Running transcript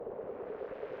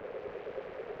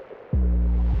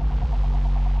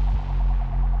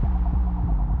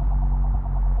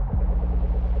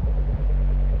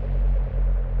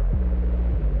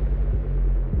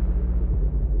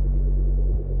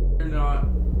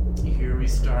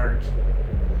start.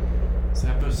 It's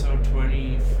episode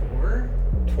 24?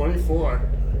 24.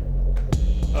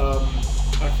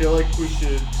 I feel like we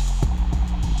should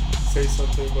say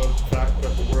something about the fact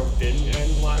that the world didn't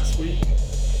end last week.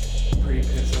 Pretty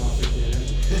pissed off it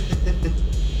didn't.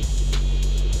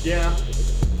 Yeah,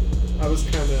 I was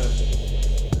kind of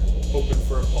hoping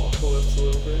for apocalypse a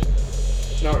little bit.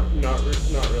 Not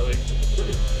really.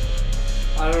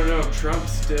 I don't know, Trump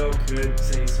still could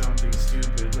say something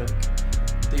stupid. Like,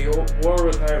 the war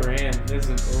with Iran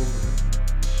isn't over.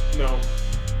 No.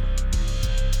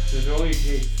 It only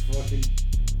takes fucking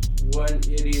one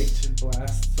idiot to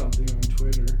blast something on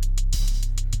Twitter.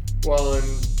 Well, and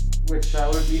Which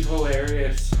that would be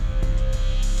hilarious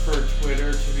for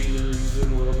Twitter to be the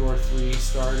reason World War III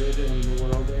started and the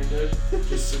world ended.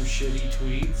 Just some shitty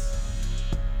tweets.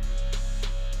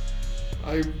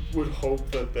 I would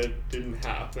hope that didn't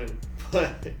happen,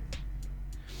 but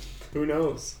who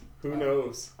knows? Who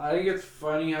knows? I think it's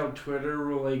funny how Twitter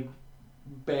will like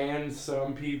ban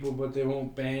some people, but they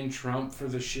won't ban Trump for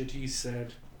the shit he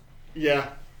said.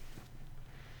 Yeah.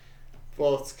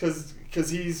 Well, it's because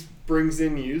he brings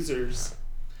in users.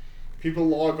 People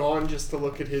log on just to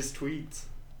look at his tweets.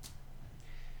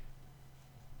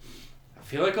 I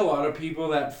feel like a lot of people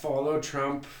that follow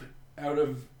Trump out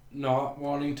of not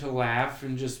wanting to laugh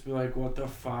and just be like, what the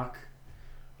fuck,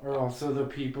 are also the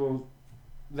people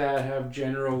that have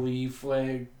General Lee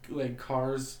flag, like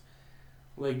cars,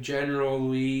 like General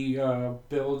Lee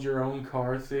build your own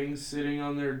car things sitting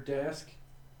on their desk.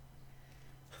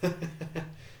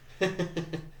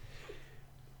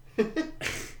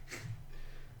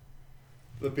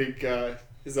 The big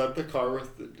is that the car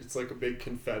with it's like a big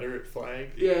Confederate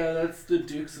flag? Yeah, that's the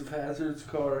Dukes of Hazzard's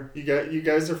car. You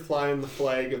guys are flying the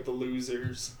flag of the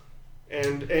losers,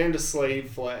 and a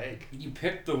slave flag. You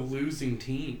picked the losing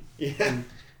team. Yeah. And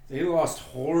they lost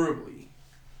horribly.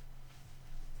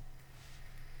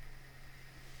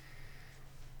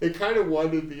 They kind of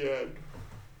won in the end.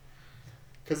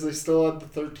 Because they still had the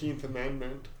 13th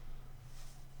Amendment.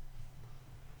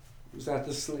 Was that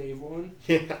the slave one?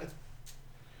 Yeah.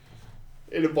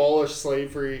 It abolished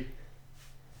slavery,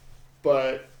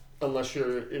 but unless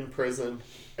you're in prison,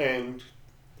 and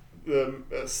the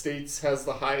States has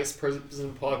the highest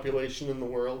prison population in the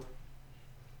world.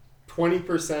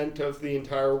 20% of the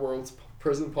entire world's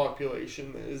prison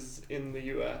population is in the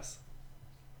U.S.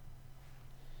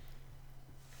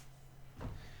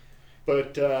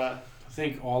 But I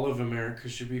think all of America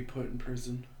should be put in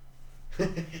prison.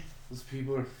 Those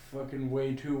people are fucking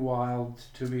way too wild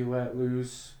to be let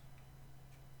loose.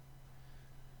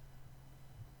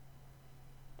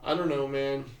 I don't know,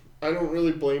 man. I don't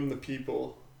really blame the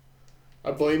people. I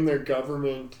blame their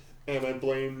government, and I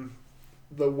blame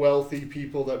the wealthy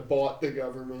people that bought the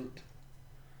government.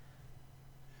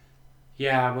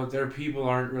 Yeah, but their people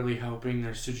aren't really helping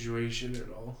their situation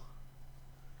at all.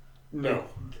 No.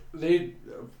 The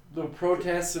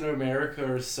protests in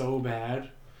America are so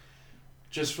bad.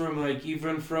 Just from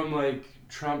even from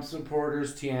Trump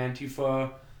supporters to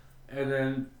Antifa, and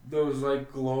then those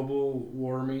global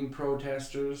warming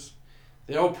protesters,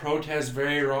 they all protest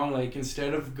very wrong.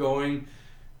 Instead of going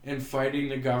and fighting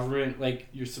the government like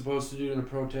you're supposed to do in a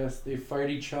protest, they fight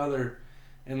each other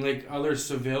and other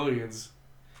civilians.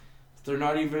 They're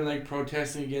not even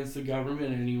protesting against the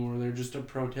government anymore. They're just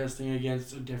protesting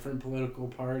against a different political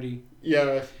party.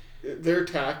 Yeah, their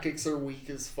tactics are weak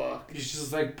as fuck. It's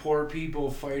just poor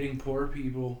people fighting poor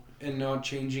people and not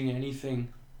changing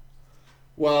anything.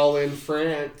 While in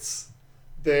France,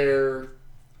 they're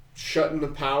shutting the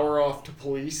power off to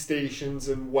police stations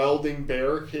and welding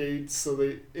barricades so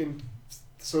that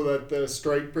the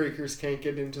strikebreakers can't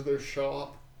get into their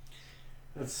shop.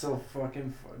 That's so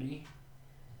fucking funny.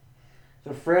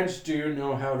 The French do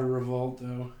know how to revolt,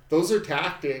 though. Those are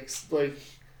tactics, trying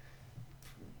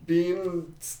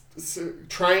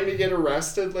to get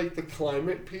arrested, the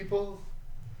climate people.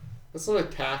 That's not a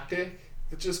tactic.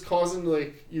 It's just causing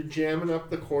you jamming up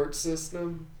the court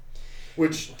system,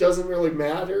 which doesn't really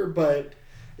matter, but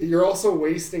you're also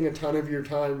wasting a ton of your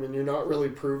time and you're not really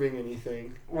proving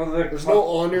anything. Well, there's no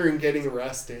honor in getting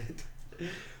arrested.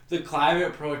 The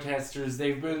climate protesters,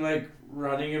 they've been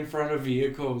running in front of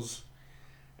vehicles,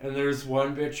 and there's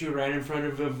one bitch who ran in front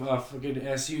of a fucking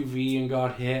SUV and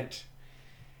got hit.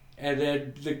 And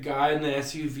then the guy in the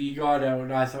SUV got out,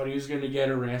 and I thought he was going to get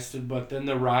arrested, but then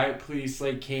the riot police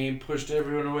came, pushed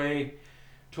everyone away,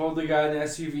 told the guy in the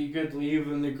SUV could leave,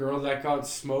 and the girl that got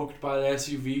smoked by the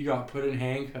SUV got put in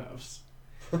handcuffs.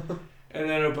 And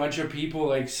then a bunch of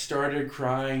people started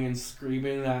crying and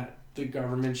screaming that the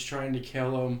government's trying to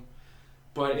kill him.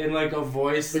 but in like a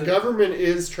voice. The government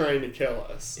is trying to kill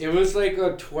us. It was like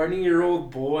a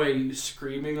 20-year-old boy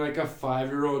screaming like a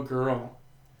 5-year-old girl.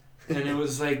 And it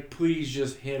was like, please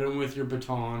just hit him with your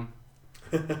baton.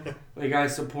 Like, I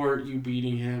support you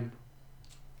beating him.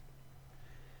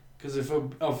 Because if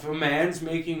a man's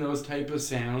making those type of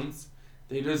sounds,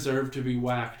 they deserve to be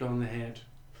whacked on the head.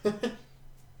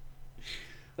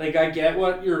 Like, I get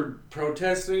what you're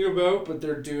protesting about, but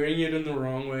they're doing it in the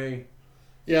wrong way.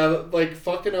 Yeah, like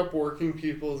fucking up working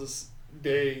people's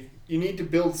day. You need to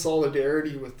build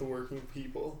solidarity with the working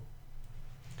people.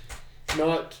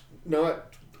 Not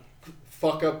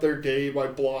fuck up their day by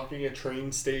blocking a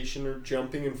train station or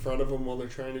jumping in front of them while they're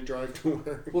trying to drive to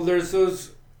work. Well, there's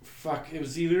those... Fuck, it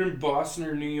was either in Boston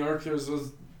or New York. There's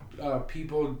those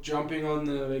people jumping on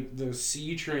the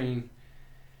C train,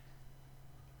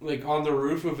 like on the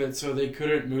roof of it, so they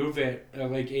couldn't move it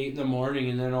at like 8 a.m,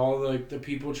 and then all the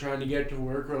people trying to get to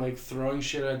work were like throwing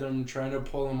shit at them, trying to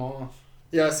pull them off.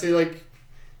 Yeah, see, like,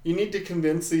 you need to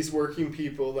convince these working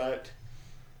people that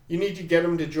you need to get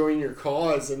them to join your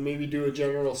cause and maybe do a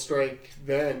general strike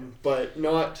then, but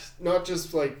not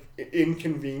just like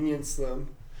inconvenience them.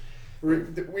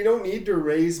 We don't need to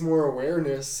raise more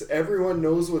awareness. Everyone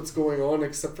knows what's going on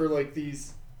except for like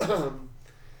these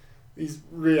these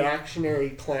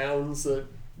reactionary clowns that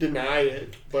deny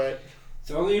it. But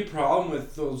the only problem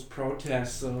with those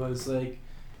protests though is like,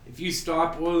 if you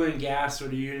stop oil and gas,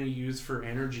 what are you going to use for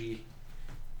energy?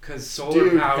 Because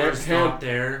solar power is not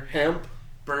there. Hemp.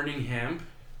 Burning hemp.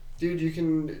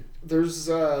 Dude, there's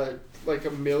like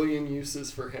 1 million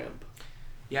uses for hemp.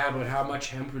 Yeah, but how much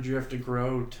hemp would you have to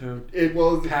grow to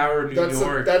power New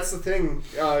York? That's the thing.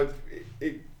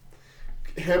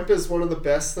 Hemp is one of the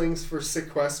best things for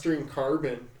sequestering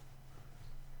carbon.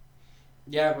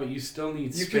 Yeah, but you still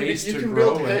need space to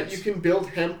grow it. You can build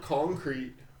hemp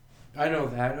concrete. I know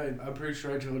that. I'm pretty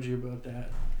sure I told you about that.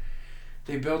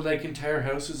 They build like entire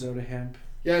houses out of hemp.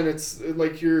 Yeah, and it's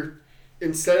like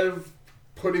instead of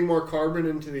putting more carbon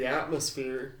into the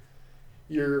atmosphere,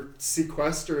 you're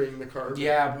sequestering the carbon.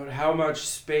 Yeah, but how much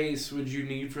space would you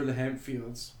need for the hemp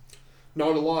fields?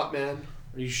 Not a lot, man.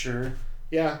 Are you sure?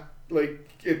 Yeah, like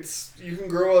you can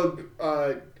grow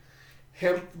a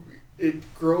hemp.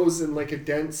 It grows in like a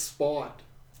dense spot.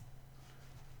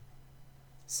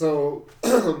 So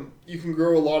you can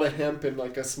grow a lot of hemp in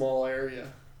like a small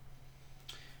area.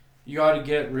 You got to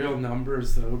get real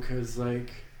numbers though, because like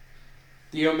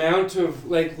the amount of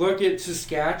like, look at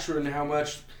Saskatchewan, how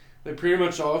much. Like, pretty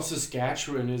much all of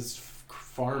Saskatchewan is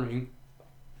farming.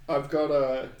 I've got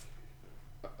a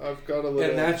little...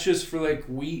 And that's just for, like,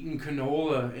 wheat and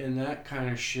canola and that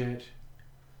kind of shit.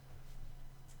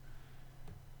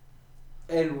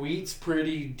 And wheat's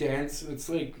pretty dense. It's,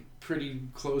 like, pretty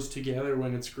close together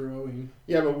when it's growing.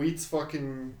 Yeah, but wheat's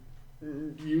fucking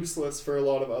useless for a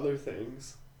lot of other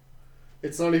things.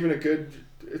 It's not even really a good...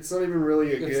 It's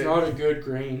not a good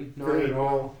grain. Not grain at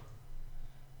all.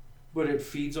 But it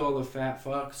feeds all the fat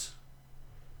fucks.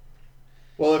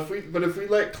 Well, if we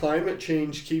let climate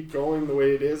change keep going the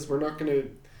way it is, we're not going to...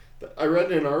 I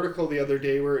read an article the other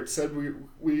day where it said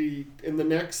we in the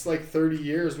next like 30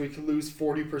 years we could lose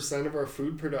 40% of our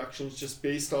food productions just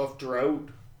based off drought.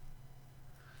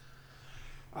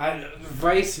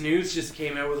 Vice News just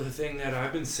came out with a thing that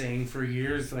I've been saying for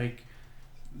years. Like,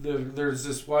 there's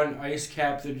this one ice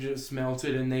cap that just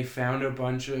melted, and they found a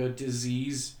bunch of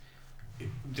disease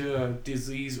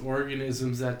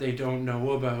organisms that they don't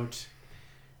know about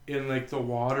in like the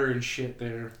water and shit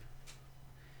there.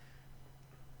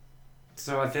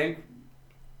 So I think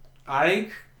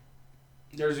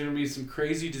there's gonna be some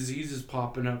crazy diseases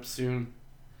popping up soon,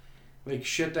 like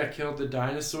shit that killed the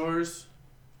dinosaurs.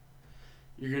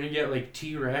 You're gonna get like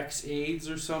T-Rex AIDS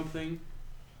or something,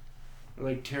 or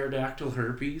like pterodactyl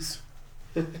herpes.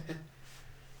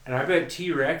 And I bet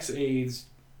T-Rex AIDS,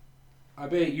 I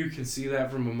bet you can see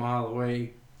that from a mile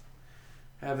away.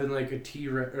 Having like a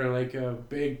T-Rex or like a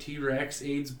big T-Rex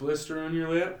AIDS blister on your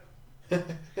lip.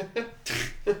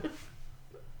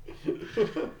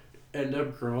 End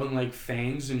up growing like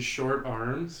fangs and short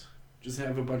arms. Just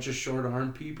have a bunch of short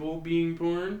arm people being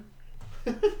born.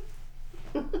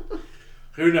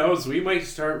 Who knows? We might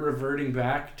start reverting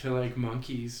back to like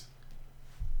monkeys.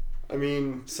 I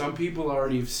mean, some people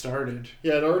already have started.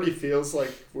 Yeah, it already feels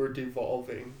like we're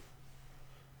devolving.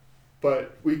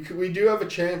 But we do have a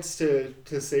chance to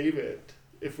save it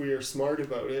if we are smart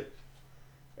about it.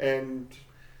 And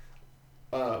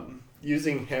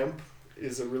using hemp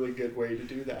is a really good way to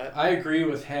do that. I agree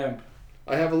with hemp.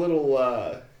 I have a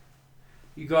little...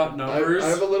 you got numbers? I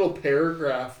have a little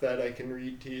paragraph that I can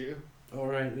read to you.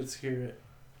 Alright, let's hear it.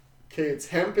 Okay, it's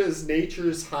hemp is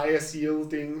nature's highest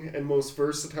yielding and most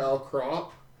versatile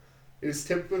crop. It is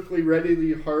typically ready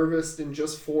to harvest in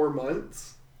just 4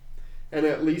 months, and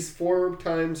at least 4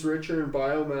 times richer in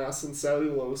biomass and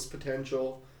cellulose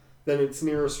potential than its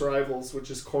nearest rivals, which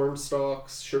is corn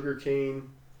stalks,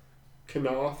 sugarcane,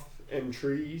 knaf, and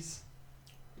trees.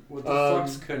 What the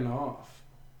fuck's knaf?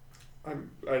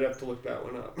 I'd have to look that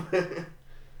one up.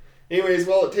 Anyways,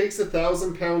 well, it takes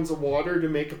 1,000 pounds of water to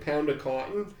make a pound of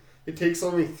cotton. It takes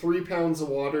only 3 pounds of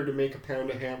water to make a pound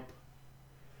of hemp.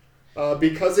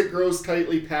 Because it grows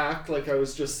tightly packed, like I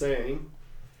was just saying,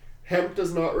 hemp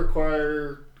does not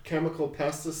require chemical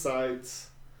pesticides,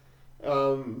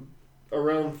 around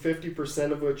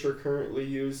 50% of which are currently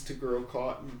used to grow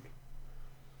cotton.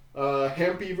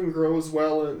 Hemp even grows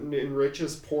well and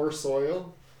enriches poor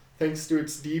soil, thanks to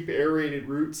its deep aerated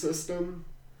root system.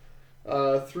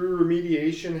 Through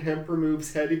remediation, hemp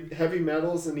removes heavy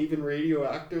metals and even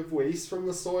radioactive waste from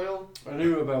the soil. I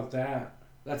knew about that.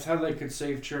 That's how they could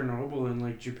save Chernobyl in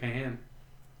like Japan.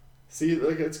 See,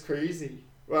 like, it's crazy.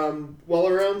 While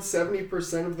around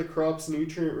 70% of the crop's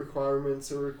nutrient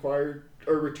requirements are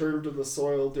returned to the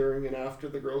soil during and after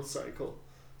the growth cycle.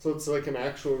 So it's like an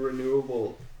actual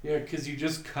renewable. Yeah, because you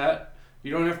just cut.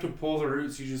 You don't have to pull the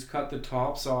roots. You just cut the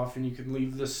tops off, and you can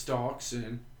leave the stalks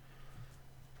in.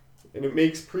 And it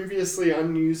makes previously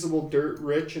unusable dirt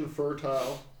rich and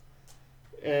fertile.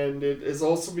 And it is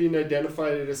also being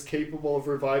identified as capable of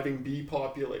reviving bee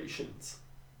populations.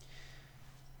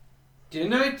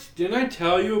 Didn't I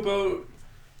tell you about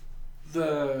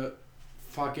the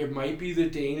it might be the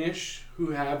Danish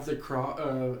who have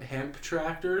the hemp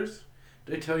tractors?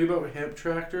 Did I tell you about hemp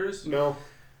tractors? No.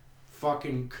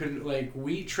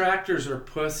 Wheat tractors are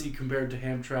pussy compared to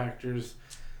hemp tractors.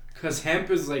 Because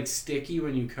hemp is like sticky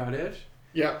when you cut it.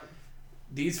 Yeah.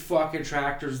 These fucking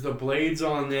tractors, the blades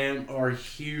on them are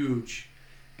huge.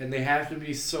 And they have to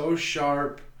be so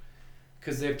sharp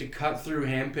because they have to cut through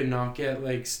hemp and not get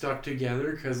like stuck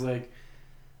together. Because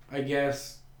I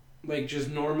guess just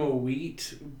normal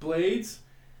wheat blades,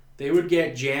 they would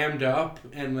get jammed up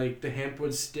and the hemp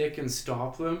would stick and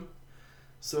stop them.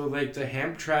 So the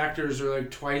hemp tractors are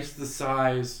twice the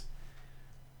size.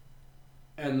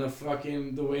 And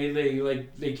the way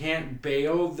they can't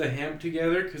bale the hemp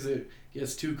together because it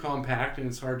gets too compact and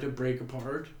it's hard to break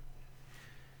apart.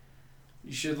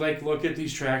 You should look at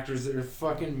these tractors. They're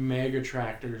fucking mega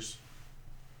tractors.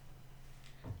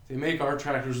 They make our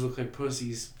tractors look like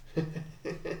pussies.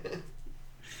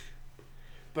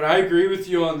 But I agree with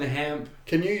you on the hemp.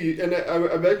 Can you? And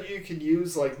I bet you could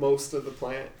use most of the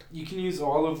plant. You can use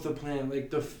all of the plant.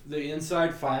 The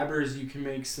inside fibers. You can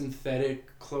make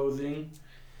synthetic clothing.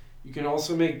 You can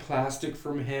also make plastic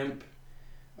from hemp.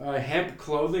 Hemp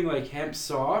clothing, like hemp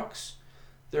socks,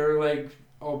 they're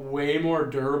way more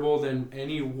durable than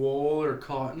any wool or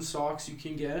cotton socks you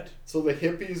can get. So the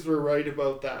hippies were right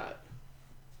about that.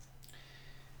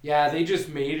 Yeah, they just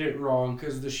made it wrong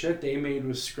because the shit they made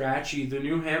was scratchy. The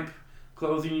new hemp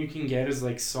clothing you can get is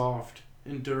soft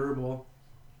and durable.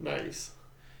 Nice.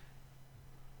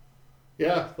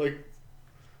 Yeah,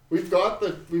 we've got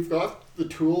the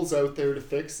tools out there to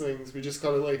fix things. We just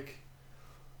gotta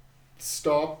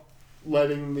stop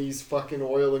letting these fucking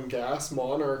oil and gas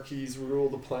monarchies rule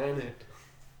the planet.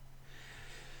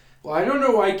 Well, I don't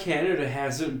know why Canada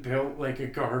hasn't built a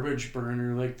garbage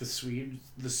burner like the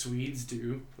Swedes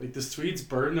do. The Swedes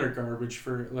burn their garbage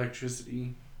for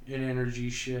electricity and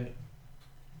energy shit.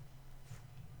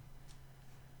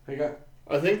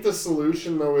 I think the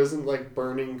solution though isn't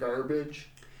burning garbage.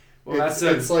 Well, that's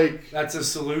a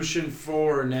solution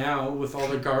for now with all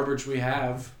the garbage we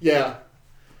have. Yeah,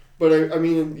 but I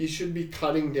mean, you should be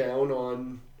cutting down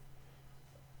on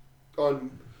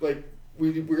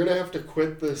we're gonna have to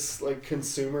quit this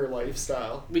consumer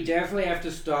lifestyle. We definitely have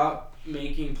to stop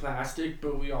making plastic,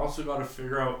 but we also got to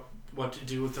figure out what to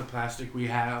do with the plastic we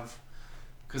have.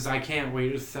 Because I can't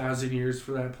wait 1,000 years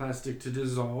for that plastic to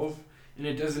dissolve, and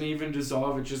it doesn't even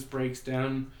dissolve; it just breaks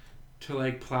down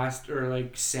to plastic or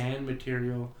sand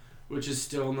material, which is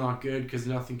still not good because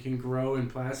nothing can grow in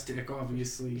plastic,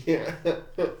 obviously. Yeah.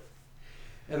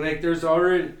 And there's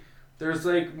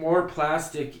more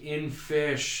plastic in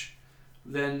fish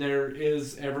than there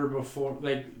is ever before.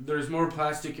 There's more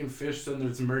plastic in fish than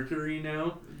there's mercury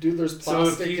now. Dude, there's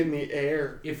plastic in the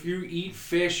air. If you eat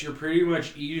fish, you're pretty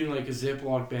much eating a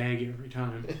Ziploc bag every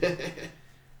time.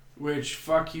 Which,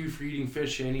 fuck you for eating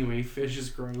fish anyway. Fish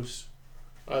is gross.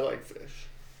 I like fish.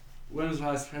 When was the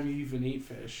last time you even ate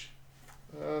fish?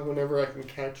 Whenever I can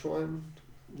catch one.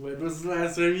 When was the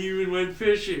last time you even went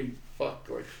fishing? Fuck,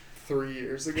 3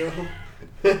 years ago.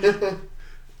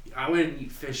 I wouldn't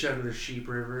eat fish out of the Sheep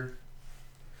River.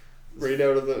 No,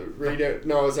 it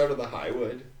was out of the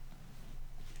Highwood.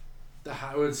 The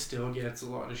Highwood still gets a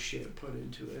lot of shit put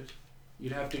into it.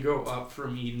 You'd have to go up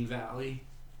from Eden Valley.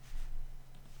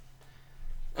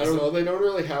 I don't know. They don't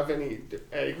really have any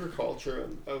agriculture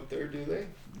out there, do they?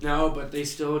 No, but they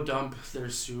still dump their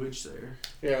sewage there.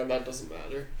 Yeah, that doesn't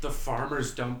matter. The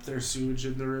farmers dump their sewage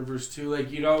in the rivers too.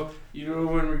 Like you know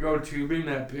when we go tubing,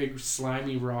 that big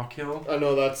slimy rock hill. I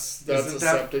know that's a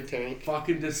septic tank.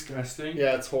 Fucking disgusting.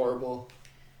 Yeah, it's horrible.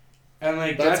 And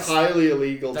like that's highly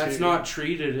illegal. That's too. not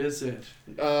treated, is it?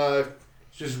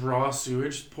 Just raw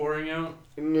sewage pouring out.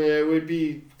 It would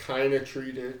be kind of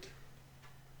treated.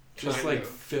 Just like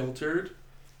filtered.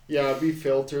 Yeah, it'd be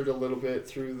filtered a little bit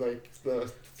through like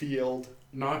the field.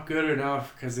 Not good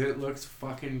enough because it looks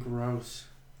fucking gross.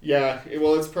 Yeah,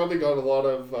 well, it's probably got a lot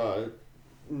of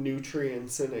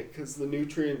nutrients in it because the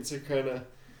nutrients are kind of.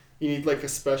 You need like a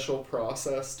special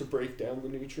process to break down the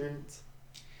nutrients.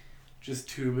 Just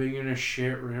tubing in a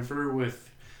shit river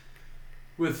with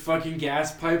fucking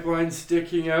gas pipelines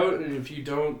sticking out, and if you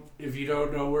don't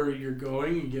know where you're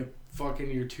going, you get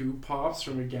fucking your tube pops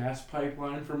from a gas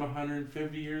pipeline from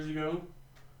 150 years ago.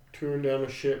 Touring down a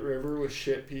shit river with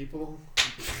shit people.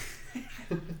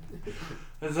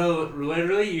 So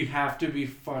literally you have to be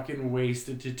fucking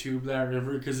wasted to tube that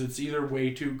river because it's either way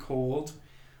too cold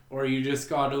or you just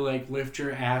gotta like lift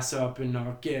your ass up and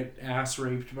not get ass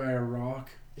raped by a rock.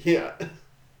 Yeah.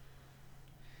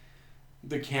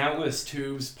 The countless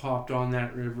tubes popped on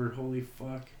that river, holy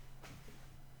fuck.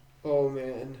 Oh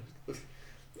man.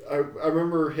 I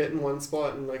remember hitting one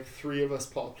spot and like 3 of us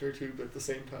popped our tube at the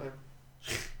same time.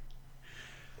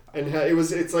 And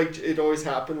it's like it always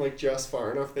happened like just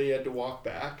far enough that you had to walk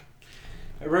back.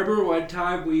 I remember one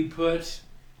time we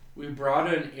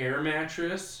brought an air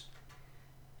mattress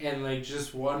and like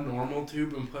just one normal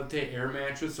tube and put the air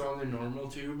mattress on the normal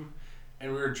tube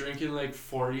and we were drinking like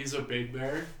 40s of Big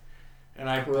Bear and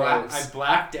I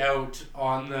blacked out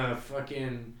on the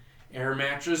fucking air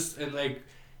mattress and like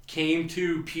came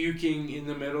to puking in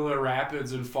the middle of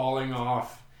rapids and falling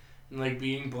off and like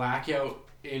being blackout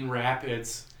in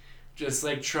rapids, just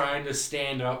like trying to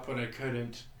stand up but I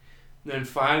couldn't. And then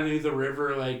finally the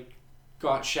river like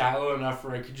got shallow enough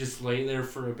where I could just lay there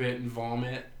for a bit and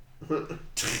vomit. And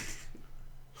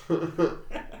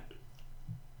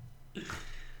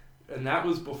that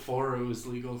was before it was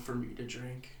legal for me to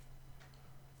drink.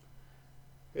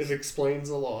 It explains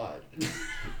a lot.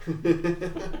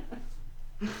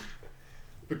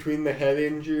 Between the head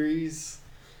injuries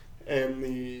and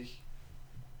the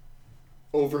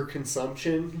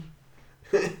overconsumption.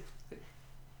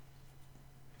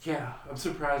 Yeah, I'm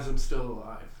surprised I'm still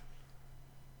alive.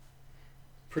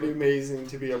 Pretty amazing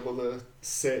to be able to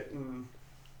sit and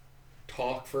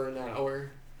talk for an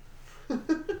hour.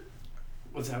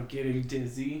 Without getting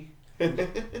dizzy.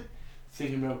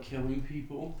 Thinking about killing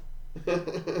people.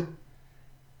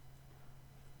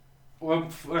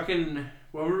 What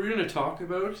were we gonna talk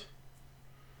about?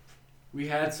 We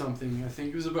had something. I think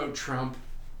it was about Trump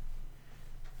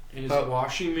and his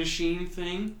washing machine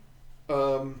thing.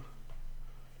 Oh,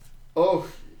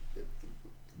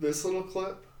 this little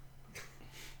clip.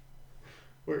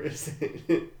 Where is it?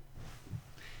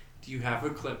 Do you have a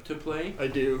clip to play? I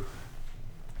do.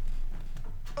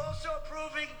 Also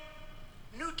approving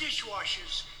new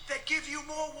dishwashers that give you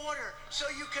more water so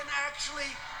you can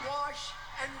actually wash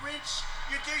and rinse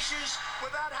your dishes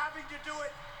without having to do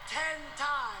it 10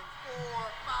 times. 4,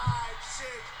 5, 6,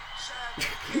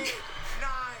 7, 8, 9,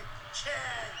 10.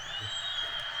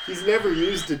 He's never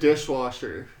used a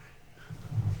dishwasher.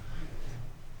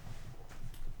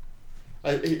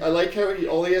 I like how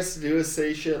all he has to do is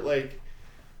say shit like,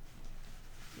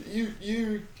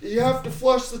 you have to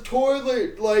flush the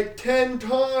toilet like 10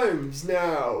 times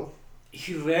now.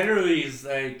 He literally is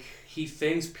like, he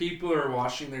thinks people are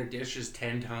washing their dishes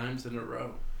 10 times in a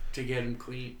row to get them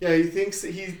clean. Yeah, he thinks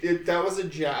that that was a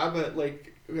jab at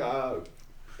like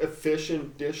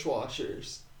efficient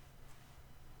dishwashers.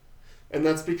 And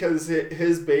that's because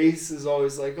his base is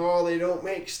always like, oh, they don't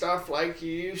make stuff like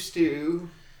you used to.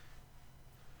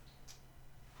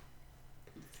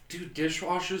 Dude,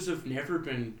 dishwashers have never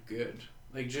been good.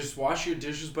 Like, just wash your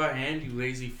dishes by hand, you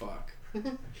lazy fuck.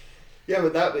 Yeah,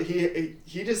 but he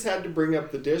just had to bring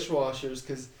up the dishwashers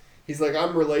because he's like,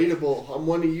 I'm relatable. I'm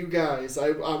one of you guys.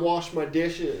 I wash my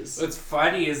dishes. What's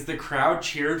funny is the crowd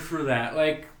cheered for that.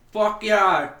 Like, fuck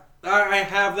yeah, I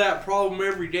have that problem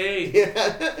every day.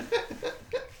 Yeah.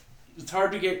 It's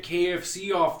hard to get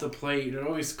KFC off the plate. It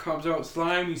always comes out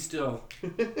slimy still.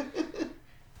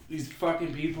 These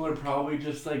fucking people are probably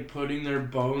just like putting their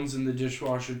bones in the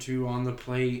dishwasher too on the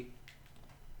plate.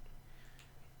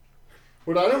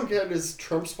 What I don't get is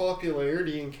Trump's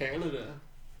popularity in Canada.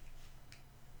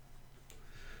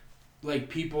 Like,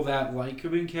 people that like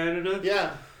him in Canada?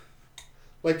 Yeah.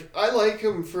 Like, I like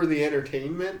him for the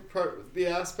entertainment part, the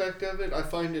aspect of it. I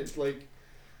find it,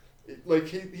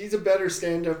 he's a better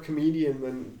stand-up comedian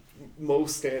than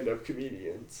most stand-up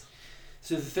comedians.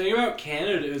 So the thing about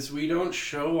Canada is we don't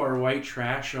show our white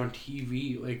trash on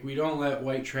TV. Like, we don't let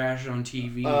white trash on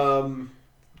TV.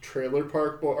 Trailer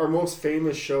Park Boys. Our most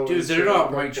famous show Dude, is they're Trailer not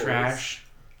Park white Boys. trash.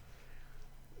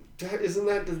 Isn't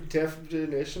that the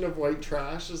definition of white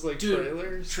trash? Is like Dude,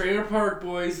 trailers? Trailer Park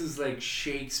Boys is like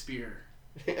Shakespeare.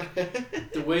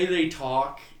 The way they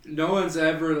talk, no one's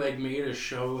ever like made a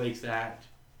show like that.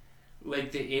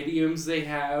 Like the idioms they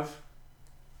have.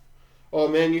 Oh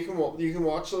man, you can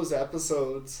watch those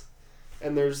episodes,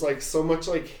 and there's like so much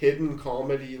like hidden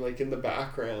comedy like in the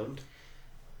background.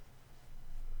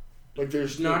 Like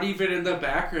there's not even in the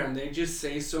background. They just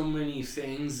say so many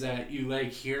things that you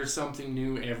like hear something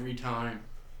new every time.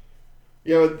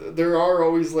 Yeah, but there are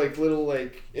always like little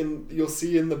like you'll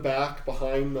see in the back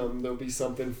behind them there'll be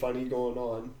something funny going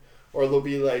on, or there'll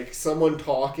be like someone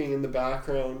talking in the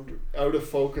background out of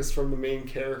focus from the main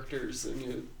characters,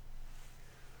 and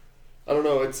I don't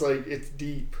know. It's like it's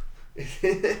deep.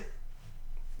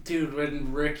 Dude,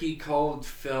 when Ricky called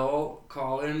Phil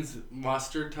Collins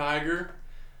Mustard Tiger.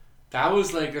 That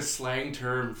was like a slang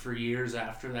term for years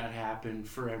after that happened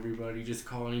for everybody, just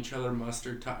calling each other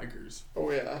mustard tigers.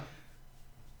 Oh, yeah.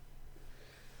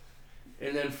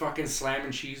 And then fucking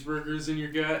slamming cheeseburgers in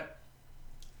your gut.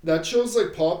 That show's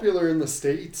like popular in the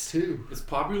States too. It's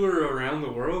popular around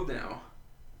the world now.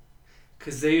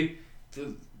 Because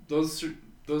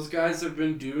those guys have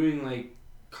been doing like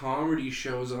comedy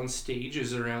shows on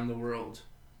stages around the world.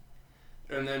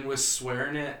 And then with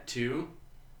SwearNet too.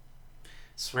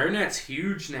 SwearNet's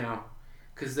huge now,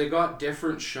 because they got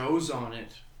different shows on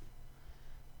it.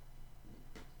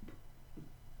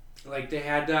 Like, they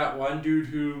had that one dude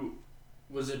who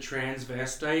was a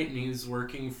transvestite, and he was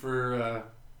working for,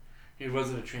 he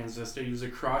wasn't a transvestite, he was a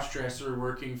cross-dresser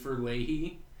working for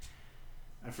Leahy.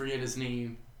 I forget his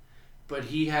name. But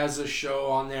he has a show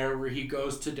on there where he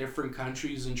goes to different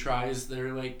countries and tries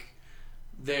their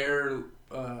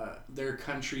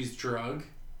country's drug.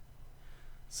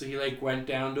 So he like went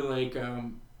down to like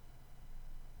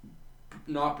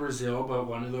not Brazil, but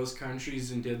one of those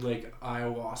countries, and did like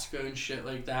ayahuasca and shit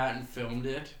like that and filmed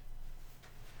it.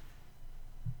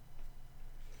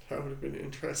 That would have been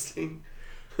interesting.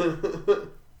 Yeah,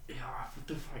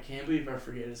 I can't believe I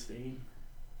forget his name.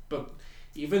 But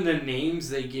even the names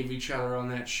they give each other on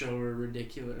that show are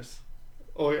ridiculous.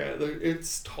 Oh yeah,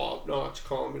 it's top-notch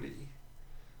comedy.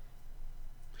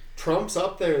 Trump's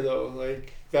up there though,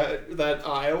 like that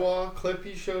Iowa clip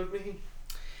you showed me.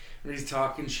 Where he's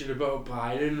talking shit about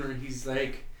Biden, or he's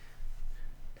like,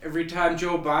 every time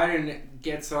Joe Biden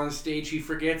gets on stage, he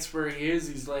forgets where he is.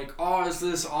 He's like, oh, is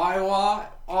this Iowa?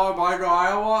 Oh, am I in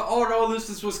Iowa? Oh no, this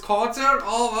is Wisconsin?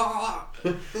 Oh,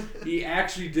 He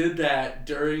actually did that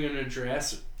during an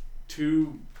address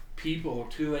to people,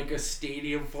 to like a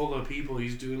stadium full of people.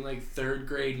 He's doing like third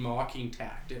grade mocking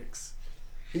tactics.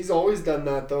 He's always done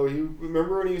that though.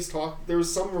 Remember when he was talking? There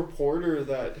was some reporter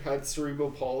that had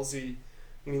cerebral palsy,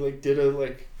 and he like did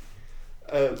a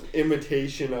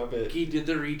imitation of it. He did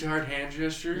the retard hand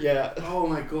gesture? Yeah. Oh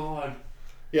my god.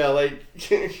 Yeah, like.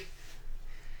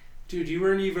 Dude, you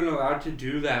weren't even allowed to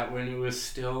do that when it was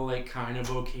still like kind of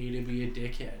okay to be a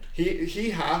dickhead.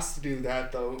 He has to do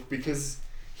that though, because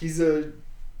he's a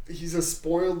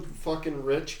spoiled fucking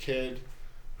rich kid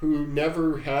who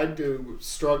never had to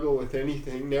struggle with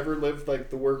anything, never lived like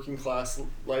the working class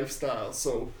lifestyle,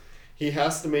 so he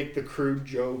has to make the crude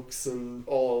jokes and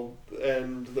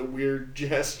the weird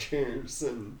gestures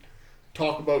and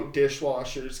talk about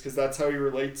dishwashers, because that's how he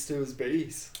relates to his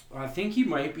base. I think he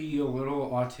might be a little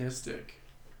autistic.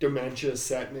 Dementia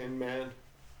setting in, man.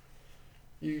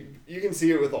 You can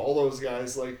see it with all those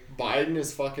guys. Like Biden,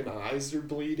 his fucking eyes are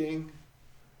bleeding.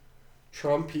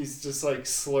 Trump, he's just like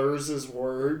slurs his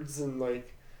words, and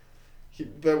like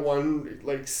the one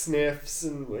like sniffs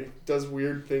and like does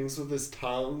weird things with his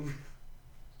tongue.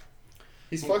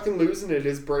 He's fucking losing it.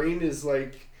 His brain is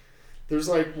like, there's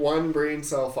like one brain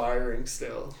cell firing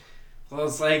still. Well,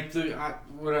 it's like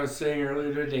what I was saying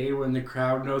earlier today, when the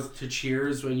crowd knows to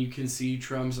cheers when you can see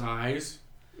Trump's eyes.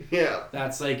 Yeah.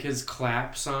 That's like his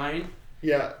clap sign.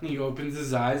 Yeah. He opens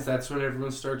his eyes, that's when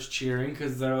everyone starts cheering,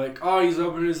 because they're like, oh, he's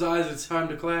opening his eyes, it's time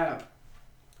to clap.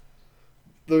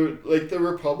 The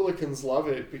Republicans love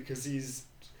it, because he's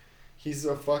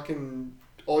a fucking,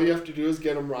 all you have to do is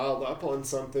get him riled up on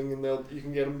something, and you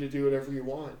can get him to do whatever you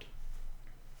want.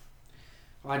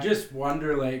 I just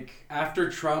wonder, like, after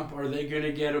Trump, are they going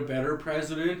to get a better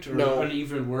president or No. an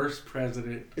even worse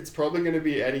president? It's probably going to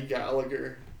be Eddie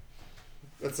Gallagher.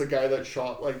 That's the guy that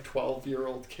shot like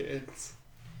 12-year-old kids.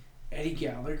 Eddie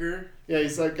Gallagher? Yeah,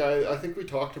 he's that guy. I think we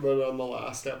talked about it on the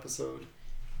last episode.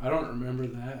 I don't remember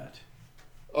that.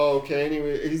 Oh, okay.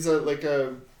 Anyway, he's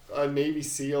a Navy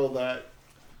SEAL that,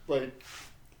 like,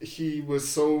 he was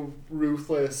so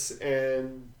ruthless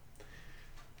and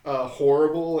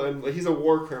horrible, and he's a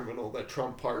war criminal that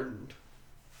Trump pardoned.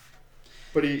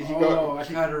 But he I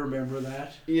kind of remember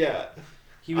that. Yeah.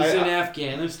 He was in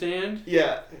Afghanistan?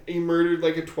 Yeah, he murdered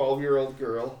like a 12-year-old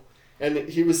girl, and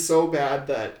he was so bad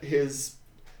that his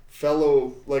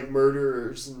fellow like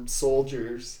murderers and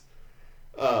soldiers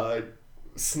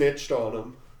snitched on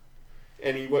him,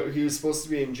 and he was supposed to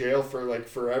be in jail for like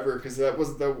forever because that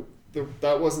wasn't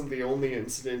the only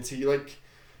incident. He like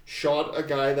shot a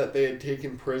guy that they had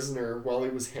taken prisoner while he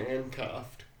was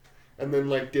handcuffed, and then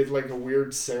like did like a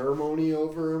weird ceremony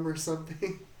over him or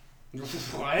something.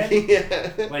 What?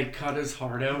 Yeah. Like cut his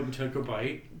heart out and took a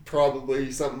bite?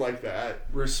 Probably something like that.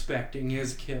 Respecting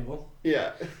his kill?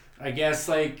 Yeah. I guess,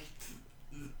 like,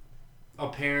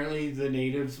 apparently the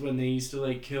natives, when they used to,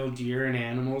 like, kill deer and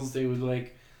animals, they would,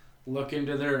 like, look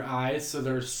into their eyes so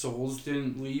their souls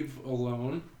didn't leave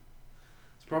alone.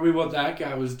 It's probably what that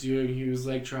guy was doing. He was,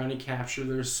 like, trying to capture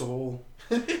their soul.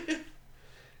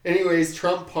 Anyways,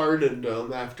 Trump pardoned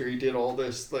him after he did all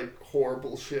this, like,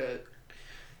 horrible shit.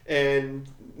 And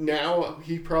now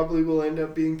he probably will end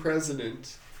up being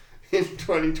president in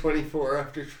 2024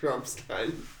 after Trump's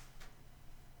done.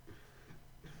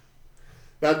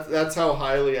 That's how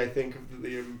highly I think of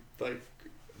the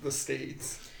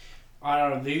states. I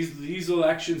don't know. These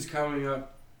elections coming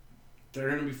up, they're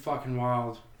gonna be fucking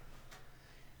wild.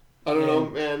 I don't know,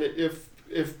 man.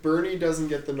 If Bernie doesn't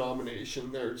get the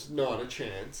nomination, there's not a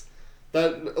chance.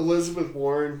 That Elizabeth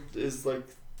Warren is like,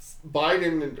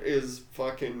 Biden is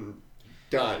fucking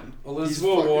done.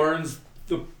 Elizabeth Warren's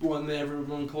the one that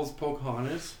everyone calls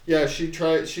Pocahontas. Yeah, she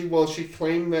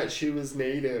claimed that she was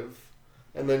native,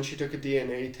 and then she took a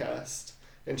DNA test,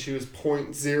 and she was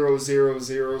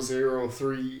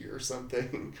 0.00003 or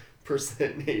something %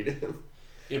 native.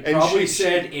 It probably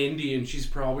said Indian. She's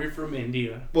probably from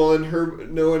India. Well, in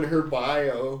her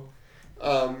bio,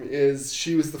 is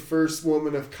she was the first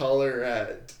woman of color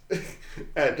at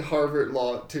Harvard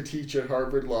Law to teach at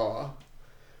Harvard Law,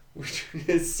 which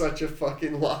is such a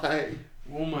fucking lie.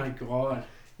 Oh my god.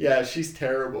 Yeah, she's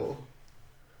terrible.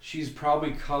 She's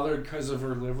probably colored because of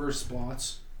her liver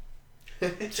spots.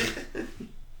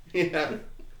 Yeah.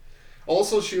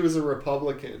 Also, she was a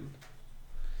Republican.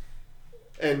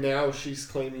 And now she's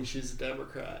claiming she's a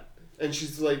Democrat. And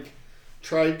she's like,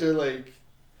 tried to like,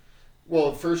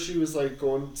 well, at first she was like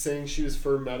saying she was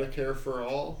for Medicare for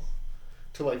all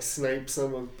to like snipe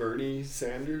some of Bernie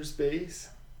Sanders' base.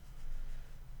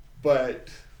 But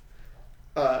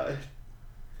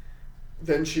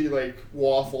then she like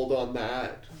waffled on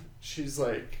that. She's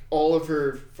like, all of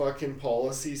her fucking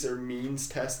policies are means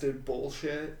tested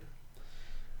bullshit.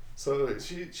 So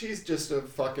she's just a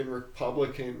fucking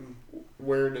Republican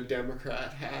wearing a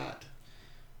Democrat hat.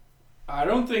 I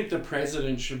don't think the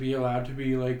president should be allowed to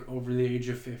be like over the age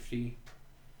of 50.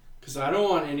 Because I don't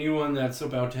want anyone that's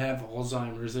about to have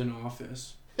Alzheimer's in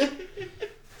office.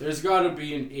 There's got to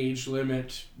be an age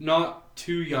limit. Not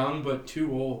too young, but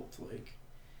too old. Like,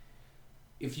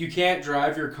 if you can't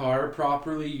drive your car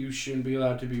properly, you shouldn't be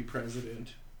allowed to be president.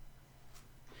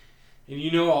 And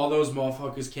you know all those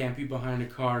motherfuckers can't be behind a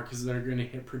car because they're going to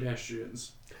hit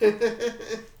pedestrians.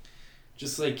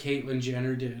 Just like Caitlyn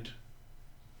Jenner did.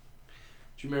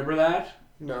 Do you remember that?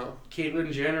 No.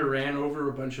 Caitlyn Jenner ran over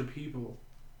a bunch of people.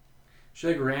 She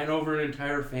like ran over an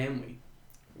entire family.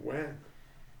 When?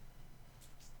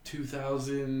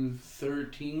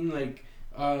 2013, like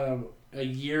a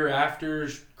year after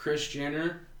Kris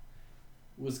Jenner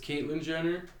was Caitlyn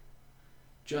Jenner,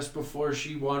 just before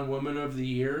she won Woman of the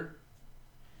Year.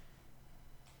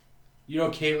 You know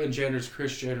Caitlyn Jenner's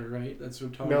Kris Jenner, right? That's what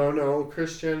I'm talking about. No,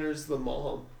 Kris Jenner's the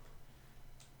mom.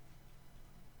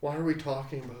 Why are we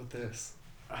talking about this?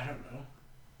 I don't know.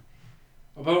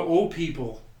 About old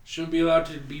people. Shouldn't be allowed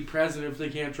to be president if they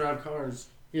can't drive cars.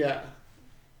 Yeah.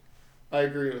 I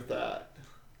agree with that.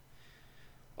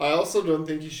 I also don't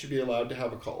think you should be allowed to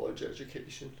have a college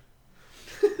education.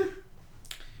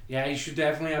 Yeah, you should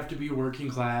definitely have to be working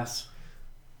class.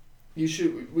 We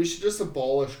should just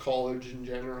abolish college in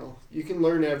general. You can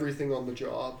learn everything on the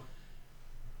job.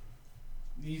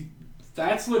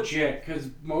 That's legit, because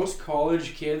most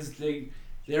college kids,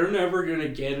 they're never going to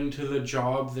get into the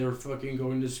job they're fucking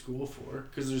going to school for,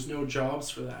 because there's no jobs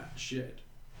for that shit.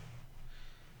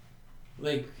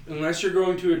 Like, unless you're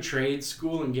going to a trade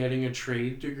school and getting a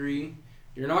trade degree,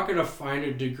 you're not going to find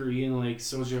a degree in, like,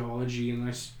 sociology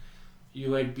unless you,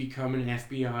 like, become an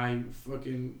FBI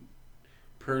fucking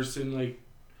person, like,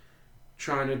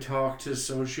 trying to talk to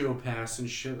sociopaths and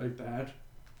shit like that.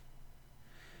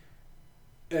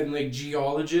 And, like,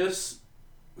 geologists,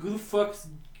 who the fuck's...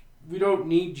 We don't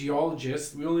need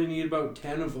geologists. We only need about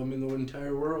 10 of them in the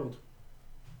entire world.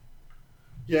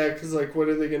 Yeah, because, like, what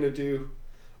are they going to do?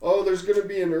 Oh, there's going to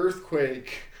be an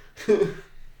earthquake.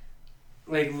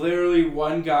 Like, literally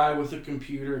one guy with a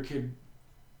computer could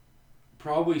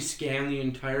probably scan the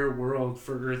entire world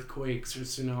for earthquakes or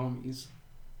tsunamis.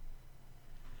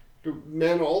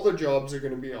 Man, all the jobs are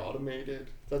going to be automated.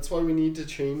 That's why we need to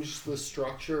change the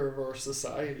structure of our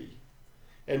society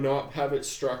and not have it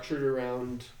structured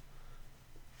around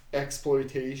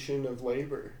exploitation of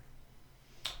labor.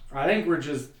 I think we're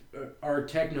just... our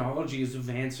technology is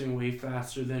advancing way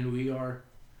faster than we are.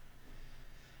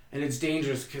 And it's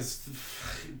dangerous because...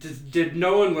 Did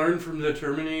no one learn from the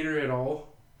Terminator at all?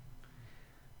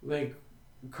 Like,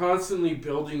 constantly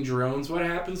building drones. What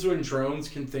happens when drones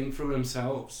can think for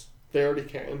themselves? They already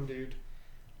can, dude.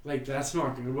 Like, that's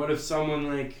not good. What if someone,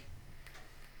 like...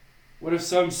 What if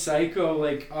some psycho,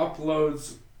 like,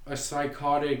 uploads a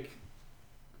psychotic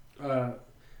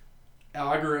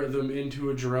algorithm into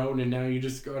a drone and now you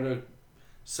just got a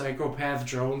psychopath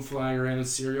drone flying around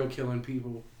serial killing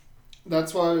people?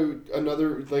 That's why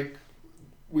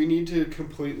we need to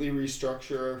completely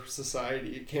restructure our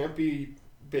society. It can't be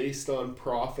based on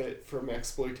profit from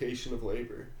exploitation of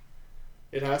labor.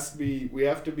 It has to be, we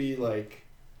have to be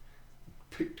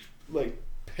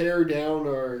pare down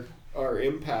our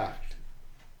impact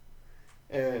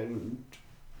and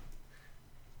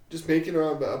just make it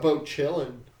about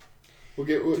chilling.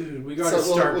 Dude, we gotta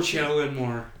start chilling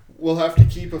more. We'll have to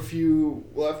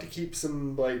keep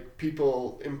some, like,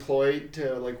 people employed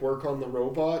to, like, work on the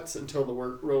robots until the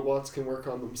robots can work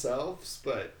on themselves.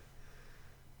 But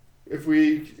if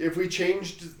we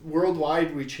changed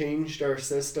worldwide, we changed our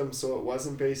system so it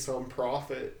wasn't based on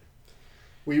profit,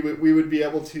 we would be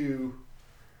able to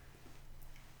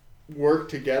work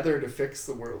together to fix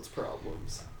the world's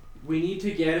problems. We need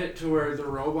to get it to where the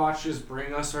robots just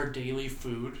bring us our daily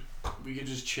food. We could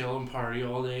just chill and party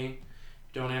all day.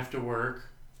 Don't have to work.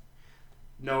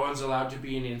 No one's allowed to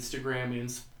be an Instagram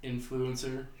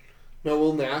influencer. No,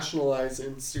 we'll nationalize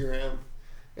Instagram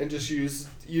and just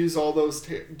use all those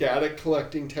data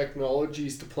collecting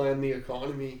technologies to plan the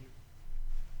economy.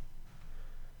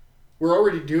 We're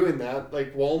already doing that.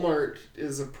 Like, Walmart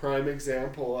is a prime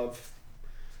example of,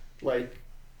 like,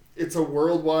 it's a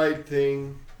worldwide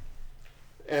thing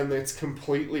and it's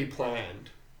completely planned,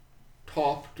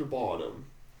 top to bottom.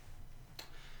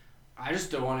 I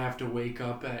just don't want to have to wake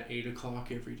up at 8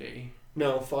 o'clock every day.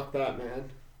 No, fuck that,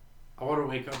 man. I want to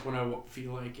wake up when I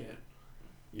feel like it.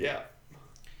 Yeah.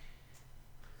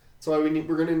 So we're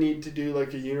going to need to do,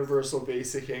 like, a universal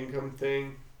basic income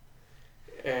thing.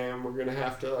 And we're going to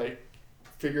have to, like,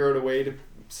 figure out a way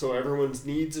so everyone's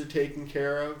needs are taken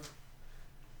care of.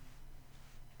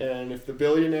 And if the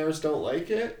billionaires don't like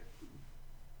it,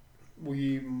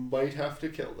 we might have to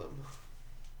kill them.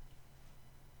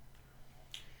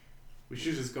 We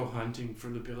should just go hunting for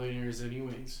the billionaires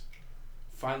anyways.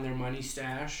 Find their money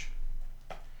stash.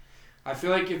 I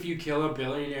feel like if you kill a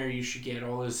billionaire, you should get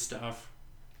all his stuff.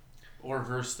 Or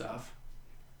her stuff.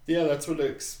 Yeah, that's what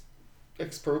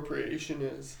expropriation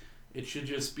is. It should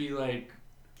just be like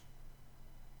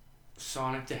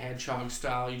Sonic the Hedgehog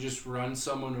style. You just run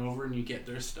someone over and you get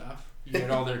their stuff. You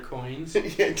get all their coins.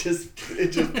 it just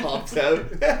pops out.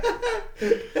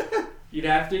 You'd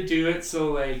have to do it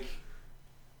so, like,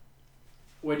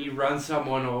 when you run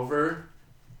someone over,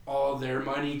 all their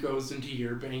money goes into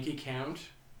your bank account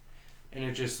and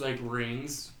it just, like,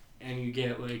 rings and you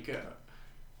get, like,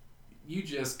 you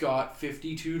just got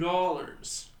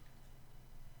 $52.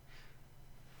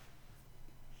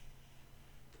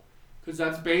 Because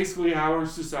that's basically how our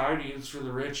society is for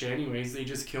the rich anyways. They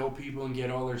just kill people and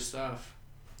get all their stuff.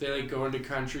 They, like, go into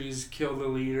countries, kill the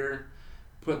leader,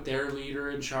 put their leader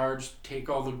in charge, take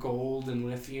all the gold and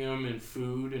lithium and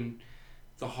food and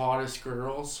the hottest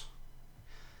girls.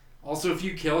 Also, if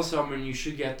you kill someone, you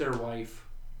should get their wife.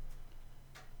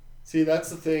 See, that's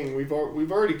the thing. We've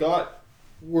already got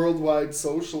worldwide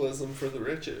socialism for the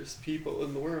richest people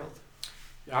in the world.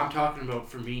 Yeah, I'm talking about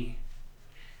for me.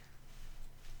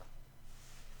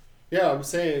 Yeah, I'm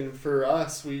saying for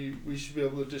us, we should be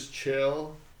able to just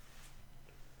chill.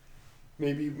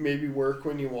 Maybe work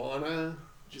when you wanna.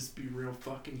 Just be real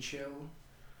fucking chill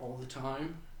all the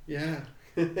time. Yeah.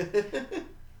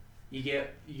 You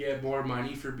get more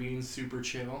money for being super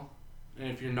chill. And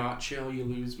if you're not chill, you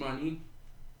lose money.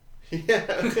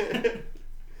 Yeah.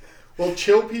 Well,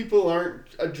 chill people aren't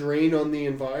a drain on the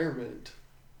environment.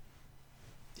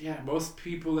 Yeah, most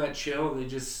people that chill, they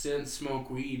just sit and smoke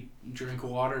weed and drink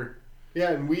water.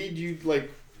 Yeah, and weed, you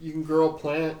can grow a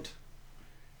plant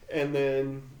and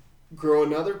then grow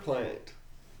another plant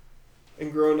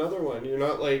and grow another one. You're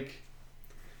not like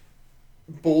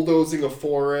bulldozing a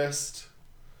forest,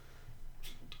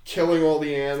 killing all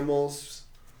the animals,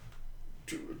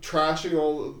 trashing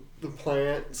all the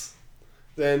plants,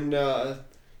 then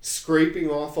scraping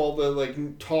off all the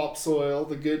like topsoil,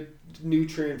 the good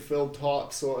nutrient-filled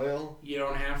topsoil. You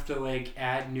don't have to like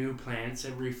add new plants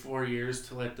every 4 years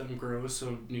to let them grow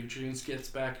so nutrients gets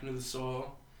back into the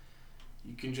soil.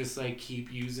 You can just like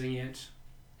keep using it.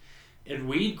 And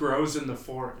weed grows in the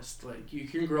forest. Like you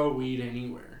can grow weed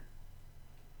anywhere.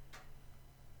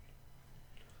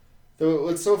 Though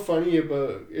what's so funny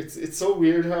about it's so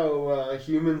weird how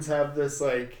humans have this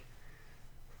like,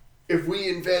 if we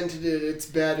invented it, it's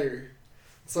better.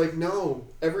 It's like, no,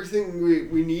 everything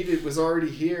we needed was already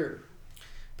here.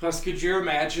 Plus, could you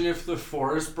imagine if the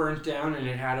forest burnt down and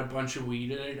it had a bunch of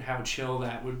weed in it, how chill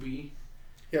that would be?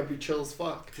 Yeah, it'd be chill as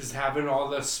fuck. Because having all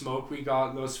the smoke we got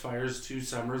in those fires 2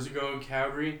 summers ago in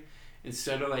Calgary,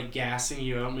 instead of like gassing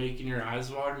you out, making your eyes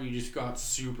water, you just got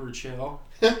super chill.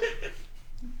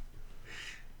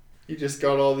 You just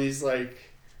got all these like...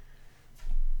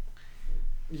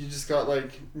 You just got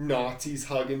like Nazis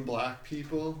hugging black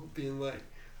people, being like,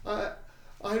 I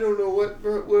don't know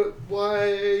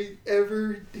why I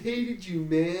ever hated you,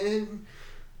 man.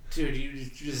 Dude, you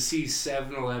just see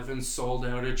 7-Eleven sold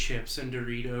out of chips and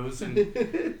Doritos and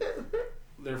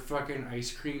their fucking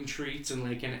ice cream treats in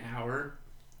like an hour.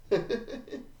 Should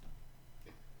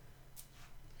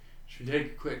we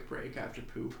take a quick break after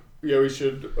poop? Yeah, we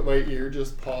should. My ear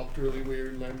just popped really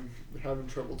weird and I'm having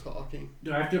trouble talking.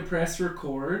 Do I have to press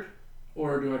record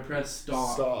or do I press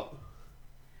stop? Stop.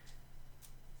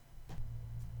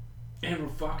 And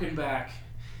we're fucking back.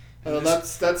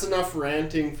 That's enough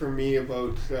ranting for me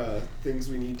about things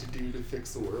we need to do to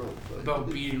fix the world. But About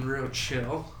being real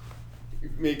chill.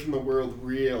 making the world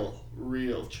real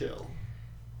chill.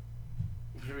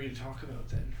 What are we to talk about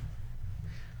then?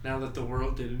 Now that the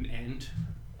world didn't end.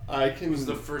 It It was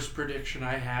the first prediction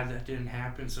I had that didn't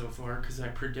happen so far because I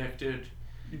predicted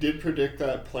You did predict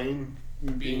that plane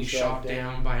being shot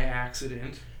down by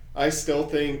accident. I still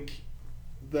think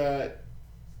the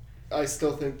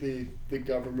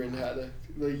government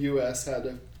the U.S. had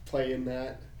a play in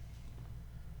that.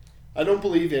 I don't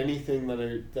believe anything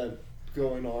that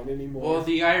going on anymore. Well,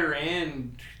 the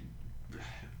Iran,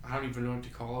 I don't even know what to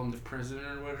call him, the president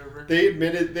or whatever. They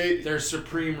admitted Their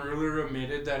supreme ruler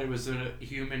admitted that it was a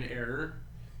human error.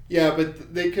 Yeah,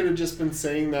 but they could have just been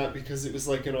saying that because it was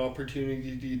like an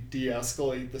opportunity to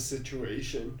de-escalate the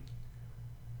situation.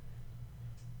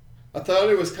 I thought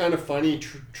it was kind of funny,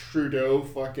 Trudeau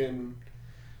fucking...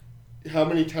 How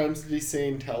many times did he say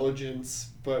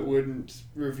intelligence, but wouldn't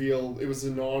reveal... It was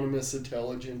anonymous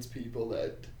intelligence people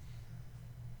that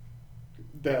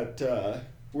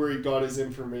where he got his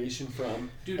information from.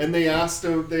 Dude, and they asked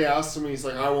him, and he's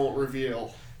like, I won't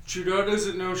reveal. Trudeau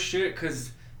doesn't know shit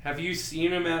because have you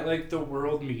seen him at like the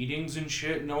world meetings and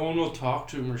shit? No one will talk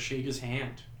to him or shake his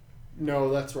hand.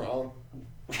 No, that's wrong.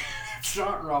 It's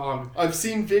not wrong. I've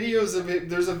seen videos of it.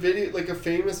 There's a video, like a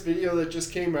famous video that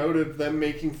just came out of them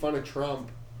making fun of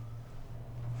Trump.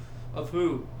 Of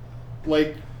who?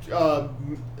 Like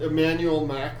Emmanuel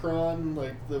Macron,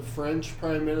 like the French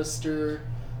Prime Minister,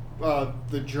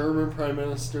 the German Prime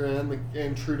Minister,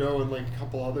 and Trudeau, and like a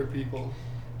couple other people.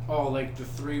 Oh, like the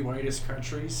 3 whitest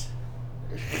countries?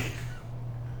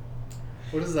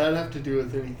 What does that have to do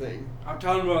with anything? I'm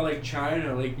talking about like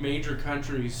China, like major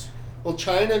countries. Well,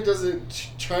 China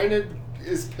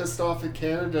is pissed off at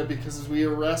Canada because we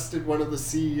arrested one of the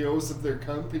CEOs of their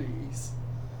companies.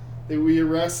 We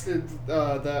arrested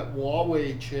that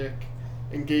Huawei chick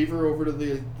and gave her over to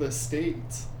the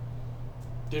States.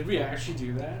 Did we actually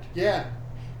do that? Yeah.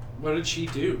 What did she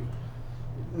do?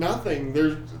 Nothing.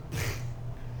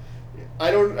 I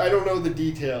don't know the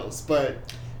details, but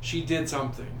She did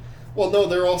something. well, no,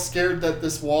 they're all scared that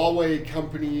this Huawei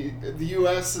company, the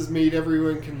U.S. has made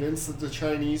everyone convinced that the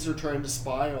Chinese are trying to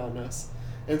spy on us.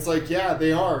 And it's like, yeah,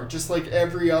 they are. Just like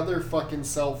every other fucking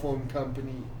cell phone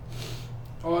company.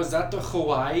 Oh, is that the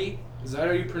Hawaii? Is that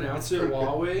how you pronounce it?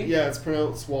 Huawei? Yeah, it's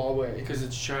pronounced Huawei. Because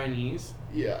it's Chinese?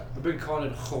 Yeah. I've been calling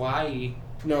it Hawaii.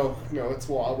 No, it's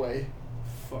Huawei.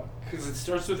 Fuck. Because it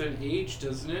starts with an H,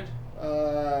 doesn't it?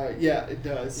 Yeah, it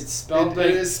does. It's spelled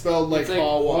it is spelled like it's like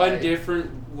Hawaii. one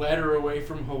different letter away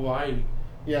from Hawaii.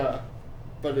 Yeah.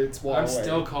 but it's Huawei. I'm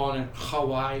still calling it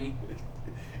Hawaii.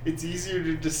 It's easier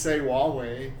to just say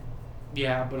Huawei.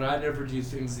 Yeah, but I never do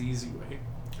things the easy way.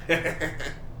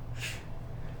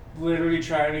 Literally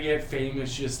trying to get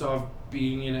famous just off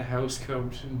being in a house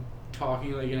coat and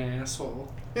talking like an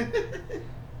asshole.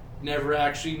 Never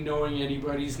actually knowing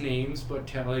anybody's names, but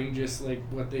telling just like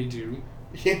what they do.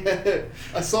 Yeah,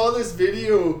 I saw this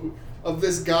video of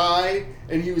this guy,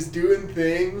 and he was doing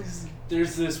things.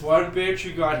 There's this one bitch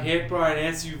who got hit by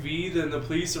an SUV, then the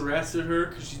police arrested her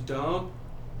because she's dumb.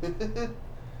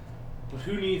 But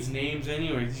who needs names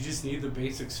anyways? You just need the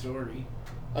basic story.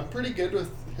 I'm pretty good with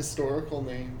historical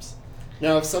names.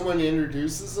 Now, if someone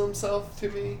introduces themselves to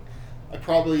me, I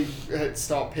probably had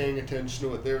stopped paying attention to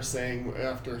what they were saying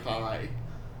after hi.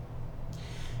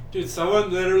 Dude,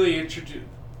 someone literally introduced...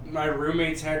 My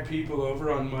roommates had people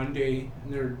over on Monday,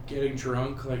 and they're getting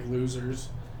drunk like losers.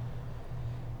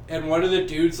 And one of the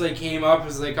dudes like came up and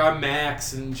was like, I'm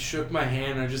Max, and shook my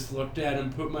hand. I just looked at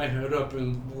him, put my hood up,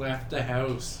 and left the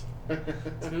house. I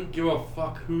don't give a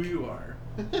fuck who you are.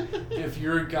 If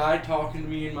you're a guy talking to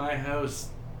me in my house,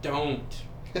 don't.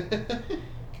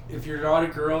 If you're not a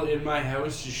girl in my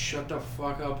house, just shut the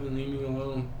fuck up and leave me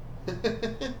alone.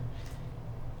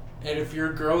 And if you're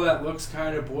a girl that looks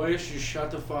kind of boyish, just shut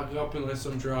the fuck up unless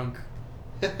I'm drunk.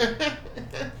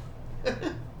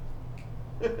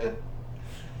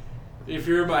 If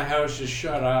you're in my house, just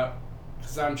shut up.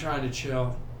 Because I'm trying to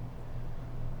chill.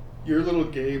 Your little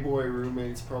gay boy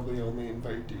roommates probably only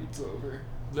invite dudes over.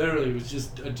 Literally, it was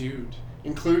just a dude.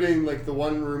 Including, like, the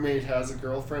one roommate has a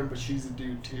girlfriend, but she's a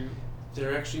dude, too.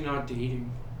 They're actually not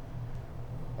dating.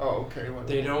 Oh, okay. Whatever.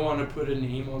 They don't want to put a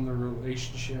name on the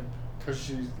relationship. Because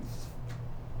she's...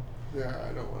 Yeah,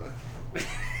 I don't want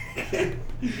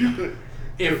to...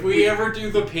 If we ever do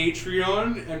the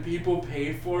Patreon and people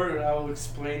pay for it, I will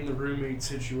explain the roommate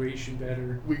situation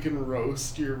better. We can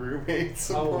roast your roommates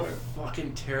some I will more.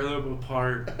 fucking tear them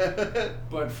apart.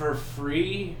 But for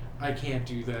free, I can't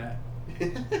do that.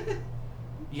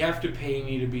 You have to pay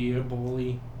me to be a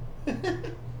bully.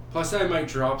 Plus, I might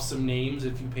drop some names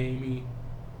if you pay me.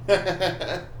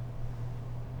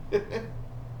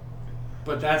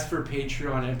 But that's for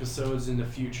Patreon episodes in the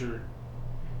future.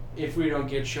 If we don't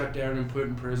get shut down and put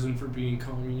in prison for being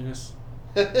communists.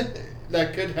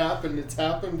 That could happen. It's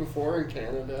happened before in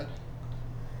Canada.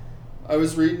 I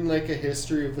was reading like a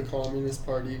history of the Communist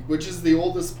Party, which is the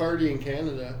oldest party in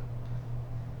Canada.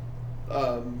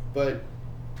 But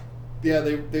yeah,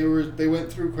 they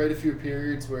went through quite a few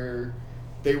periods where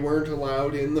they weren't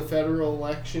allowed in the federal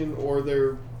election, or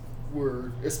there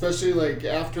were, especially like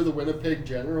after the Winnipeg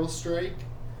General Strike,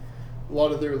 a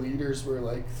lot of their leaders were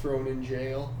like thrown in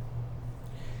jail.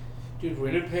 Dude,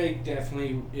 Winnipeg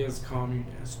definitely is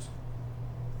communist.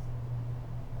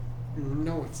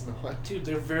 No, it's not. Dude,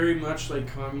 they're very much like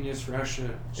communist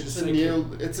Russia. It's Just a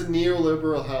like it's a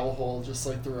neoliberal hellhole, just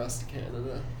like the rest of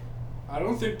Canada. I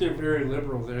don't think they're very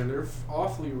liberal there. They're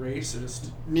awfully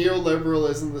racist. Neoliberal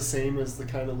isn't the same as the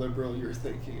kind of liberal you're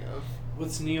thinking of.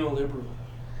 What's neoliberal?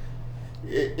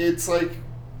 It's like...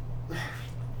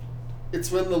 It's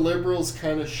when the liberals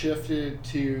kind of shifted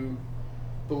to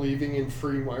believing in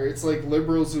free market. It's like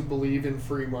liberals who believe in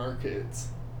free markets.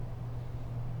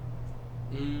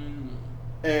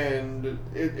 And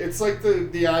it's like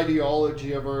the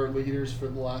ideology of our leaders for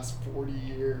the last 40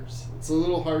 years. It's a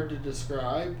little hard to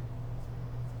describe,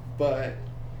 but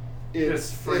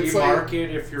It's free it's market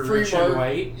like if you're rich and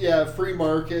white. Yeah, free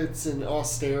markets and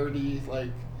austerity,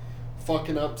 like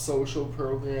fucking up social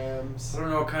programs. I don't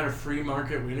know what kind of free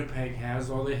market Winnipeg has.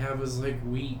 All they have is like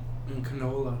wheat and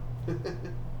canola.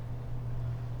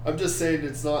 I'm just saying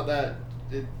it's not that...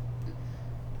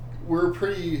 We're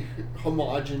pretty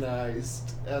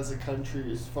homogenized as a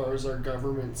country as far as our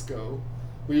governments go.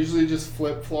 We usually just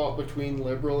flip-flop between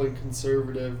liberal and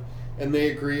conservative, and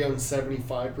they agree on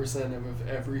 75% of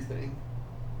everything.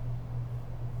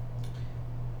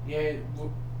 Yeah,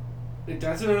 it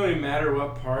doesn't really matter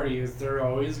what party is. They're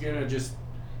always gonna just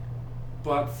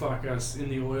butt fuck us in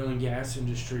the oil and gas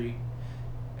industry.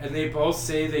 And they both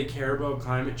say they care about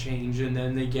climate change, and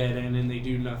then they get in and they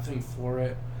do nothing for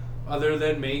it, other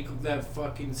than make that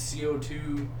fucking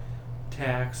CO2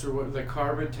 tax or what, the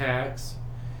carbon tax.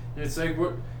 And it's like,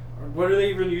 what are they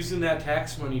even using that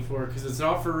tax money for? Because it's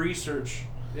not for research.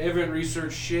 They haven't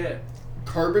researched shit.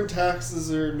 Carbon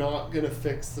taxes are not going to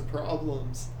fix the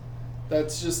problems.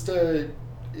 That's just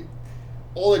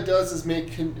all it does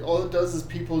is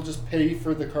people just pay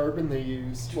for the carbon they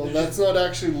use. Well, that's not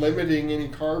actually limiting any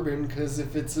carbon, because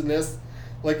if it's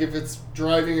if it's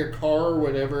driving a car or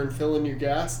whatever and filling your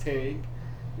gas tank,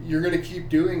 you're going to keep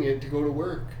doing it to go to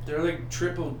work. They're like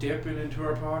triple dipping into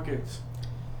our pockets.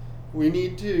 We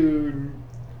need to,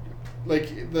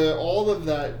 like, all of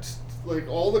that, like,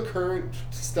 all the current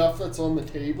stuff that's on the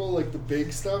table, like, the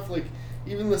big stuff, like,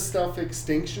 even the stuff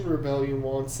Extinction Rebellion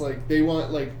wants, like, they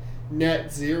want, like,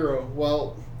 net zero.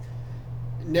 Well,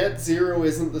 net zero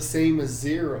isn't the same as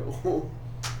zero.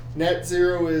 Net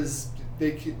zero is,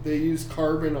 they use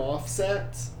carbon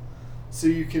offsets, so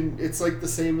you can, it's like the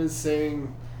same as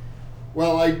saying,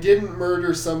 well, I didn't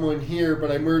murder someone here,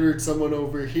 but I murdered someone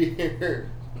over here.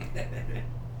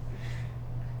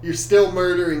 You're still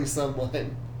murdering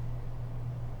someone.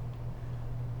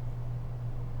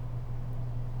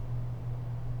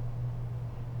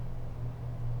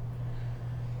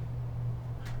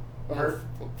 Oh,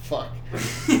 fuck.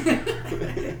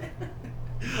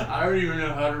 I don't even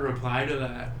know how to reply to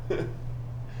that.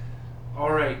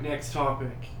 Alright, next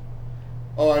topic.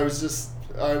 Oh, I was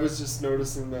just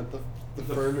noticing that the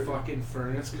furnace. Fucking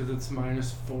furnace, because it's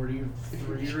minus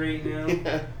 43 right now.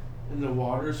 Yeah. And the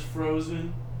water's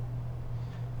frozen.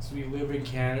 So we live in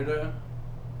Canada.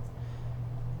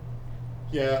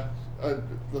 Yeah,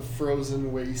 the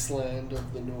frozen wasteland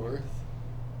of the north.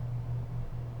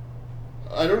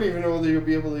 I don't even know whether you'll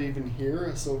be able to even hear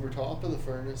us over top of the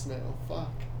furnace now.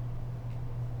 Fuck.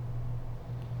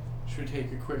 Should we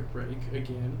take a quick break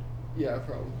again? Yeah,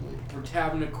 probably. We're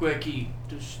tapping a quickie.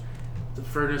 Just the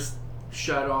furnace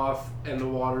shut off and the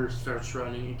water starts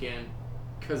running again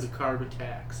because of carbon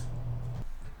tax.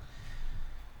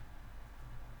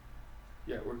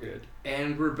 Yeah, we're good.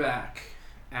 And we're back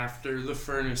after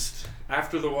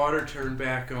the water turned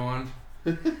back on.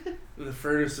 The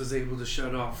furnace was able to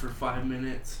shut off for 5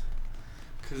 minutes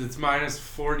because it's minus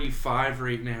 45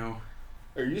 right now.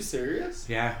 Are you serious?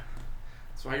 Yeah.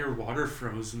 That's why your water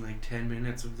froze in like 10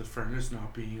 minutes of the furnace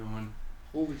not being on.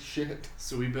 Holy shit.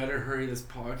 So we better hurry this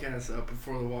podcast up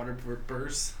before the water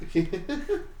bursts.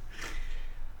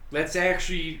 Let's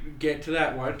actually get to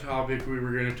that one topic we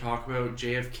were going to talk about,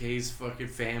 JFK's fucking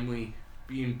family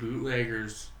being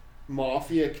bootleggers.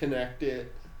 Mafia connected.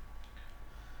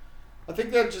 I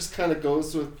think that just kind of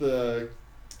goes with the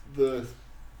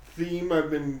theme I've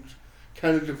been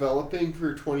kind of developing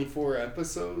for 24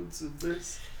 episodes of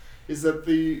this, is that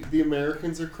the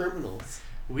Americans are criminals.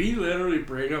 We literally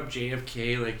bring up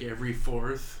JFK like every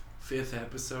 4th, 5th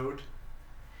episode.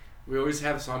 We always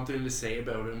have something to say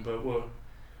about him, but we'll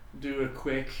do a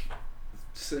quick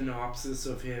synopsis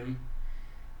of him.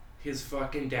 His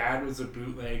fucking dad was a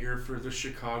bootlegger for the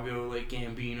Chicago, like,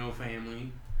 Gambino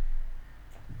family.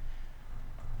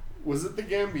 Was it the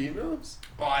Gambinos?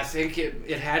 Oh, I think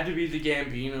it had to be the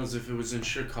Gambinos if it was in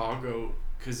Chicago,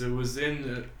 because it was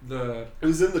in the It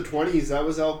was in the 20s. That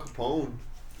was Al Capone.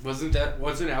 wasn't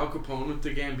Al Capone with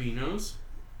the Gambinos?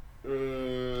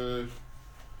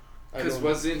 Because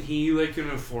wasn't he like an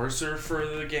enforcer for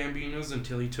the Gambinos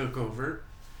until he took over?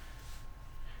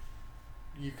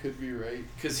 You could be right.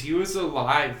 Because he was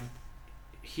alive.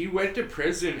 He went to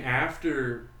prison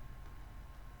after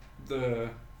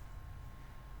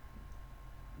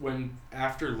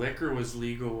after liquor was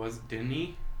legal, didn't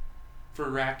he? For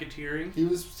racketeering? He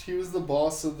was the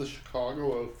boss of the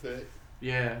Chicago outfit.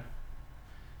 Yeah.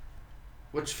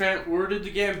 Where did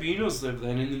the Gambinos live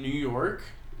then? In New York?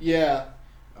 Yeah.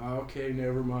 Okay,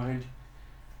 never mind.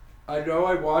 I know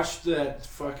I watched that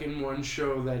fucking one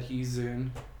show that he's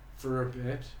in for a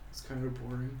bit. It's kind of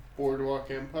boring.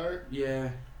 Boardwalk Empire? Yeah.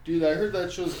 Dude, I heard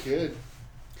that show's good.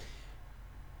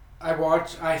 I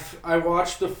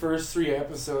watched the first 3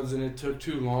 episodes and it took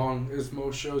too long, as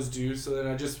most shows do, so then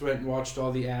I just went and watched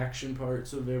all the action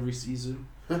parts of every season.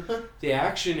 The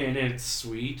action in it's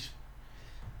sweet.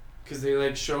 Because they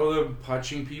like show them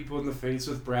punching people in the face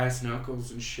with brass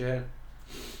knuckles and shit.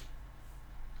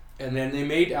 And then they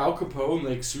made Al Capone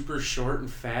like super short and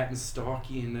fat and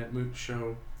stocky in that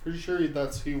show. Pretty sure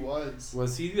that's who he was.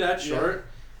 Was he that short?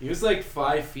 Yeah. He was like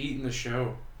 5 feet in the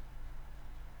show.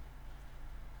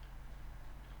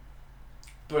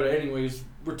 But anyways,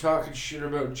 we're talking shit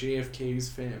about JFK's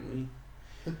family.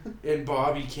 And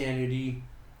Bobby Kennedy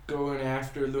going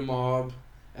after the mob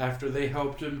after they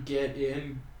helped him get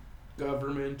in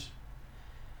government.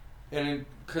 And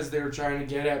because they were trying to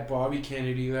get at Bobby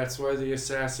Kennedy, that's why they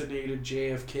assassinated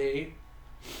JFK.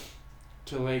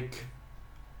 To like,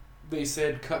 they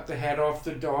said cut the head off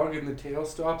the dog and the tail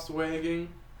stops wagging.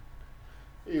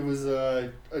 It was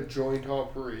a joint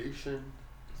operation.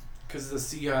 Because the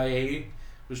CIA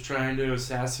was trying to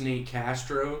assassinate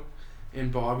Castro,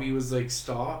 and Bobby was like,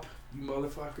 stop, you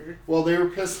motherfucker. Well, they were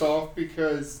pissed off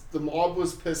because the mob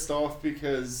was pissed off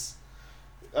because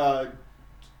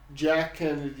Jack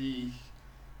Kennedy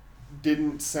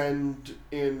didn't send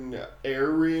in air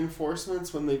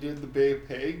reinforcements when they did the Bay of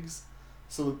Pigs.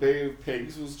 So the Bay of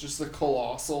Pigs was just a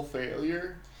colossal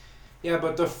failure. Yeah,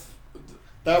 but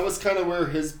That was kind of where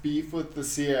his beef with the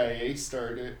CIA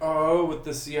started. with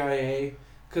the CIA,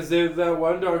 because that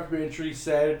one documentary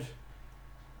said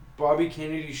Bobby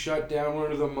Kennedy shut down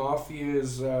one of the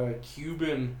mafia's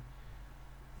Cuban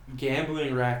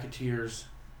gambling racketeers,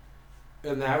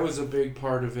 and that was a big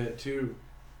part of it too.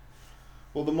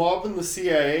 Well, the mob and the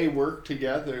CIA worked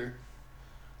together.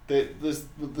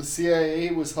 The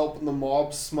CIA was helping the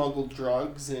mob smuggle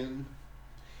drugs in.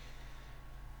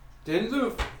 Didn't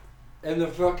the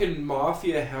fucking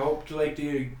mafia helped like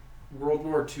the World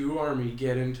War II army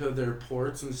get into their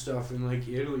ports and stuff in like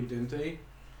Italy, didn't they?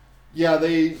 Yeah,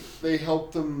 they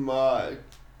helped them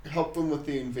with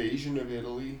the invasion of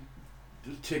Italy.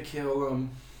 To kill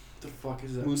the fuck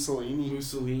is that?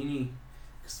 Mussolini.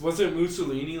 'Cause wasn't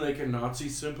Mussolini like a Nazi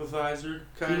sympathizer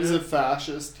kind of? He was a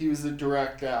fascist. He was a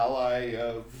direct ally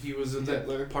of He was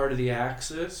Hitler. part of the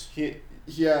Axis. He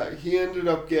ended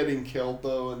up getting killed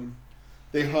though, and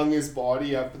they hung his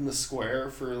body up in the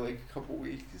square for like a couple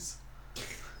weeks.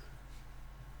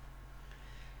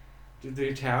 Dude, the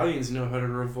Italians know how to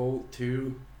revolt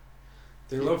too.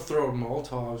 They love throwing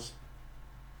Molotovs.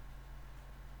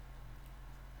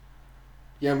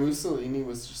 Yeah, Mussolini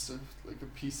was just a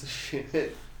piece of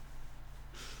shit.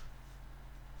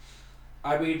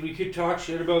 I mean, we could talk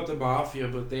shit about the mafia,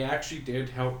 but they actually did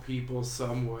help people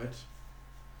somewhat.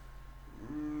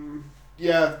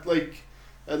 Yeah, like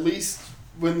at least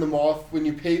when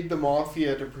you paid the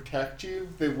mafia to protect you,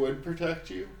 they would protect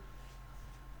you.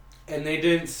 And they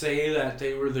didn't say that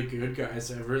they were the good guys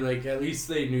ever. Like, at least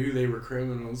they knew they were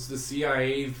criminals. The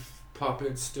CIA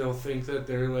puppets still think that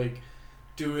they're like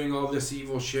doing all this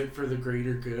evil shit for the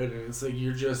greater good, and it's like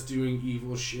you're just doing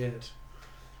evil shit.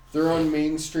 They're on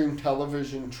mainstream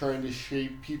television trying to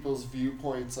shape people's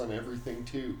viewpoints on everything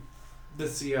too. The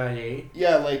CIA?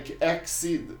 Yeah, like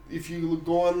if you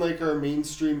go on like our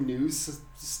mainstream news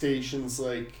stations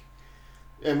like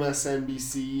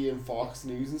MSNBC and Fox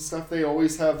News and stuff, they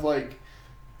always have like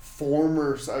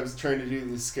former, I was trying to do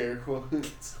the scare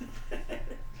quotes,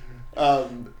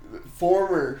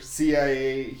 former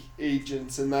CIA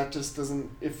agents, and that just doesn't,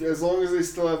 as long as they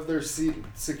still have their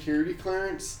security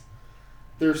clearance,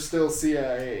 they're still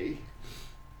CIA.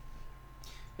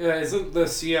 Yeah, isn't the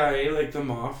CIA like the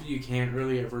mafia? You can't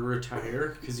really ever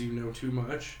retire because you know too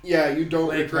much. Yeah, you don't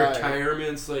like retire.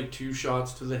 Retirement's like 2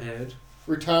 shots to the head.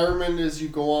 Retirement is you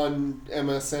go on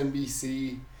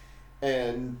MSNBC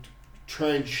and try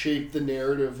and shape the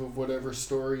narrative of whatever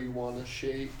story you want to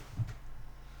shape.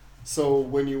 So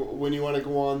when you want to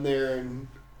go on there and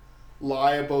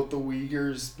lie about the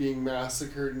Uyghurs being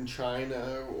massacred in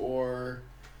China, or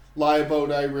lie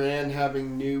about Iran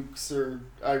having nukes or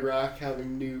Iraq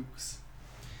having nukes.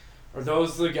 Are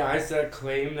those the guys that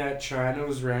claim that China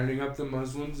was rounding up the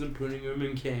Muslims and putting them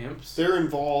in camps? They're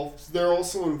involved. They're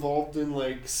also involved in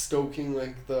like stoking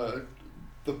like the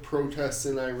protests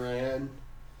in Iran,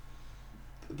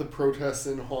 the protests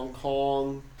in Hong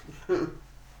Kong.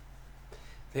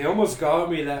 They almost got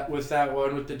me with that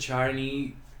one with the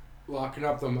Chinese locking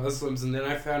up the Muslims, and then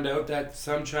I found out that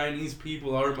some Chinese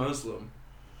people are Muslim.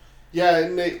 Yeah,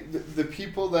 and the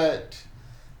people that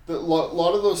a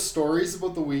lot of those stories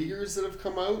about the Uyghurs that have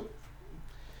come out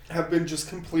have been just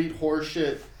complete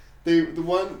horseshit. There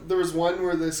was one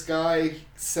where this guy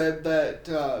said that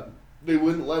they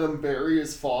wouldn't let him bury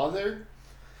his father,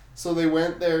 so they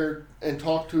went there and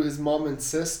talked to his mom and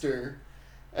sister,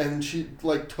 and she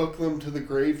like took them to the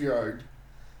graveyard.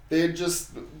 They had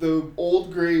the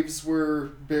old graves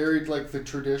were buried like the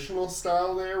traditional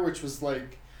style there, which was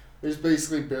like they just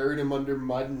basically buried him under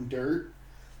mud and dirt,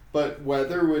 but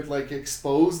weather would like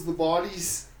expose the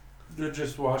bodies. They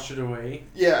just wash it away.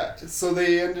 Yeah, so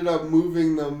they ended up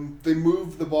moving them. They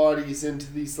moved the bodies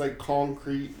into these like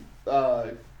concrete,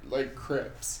 like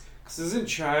crypts. 'Cause isn't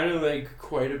China like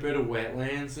quite a bit of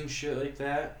wetlands and shit like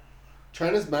that?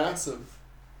 China's massive,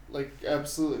 like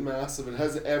absolutely massive. It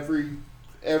has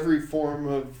every form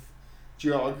of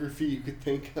geography you could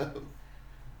think of.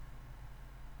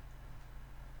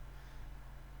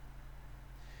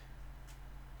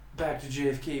 Back to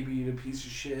JFK being a piece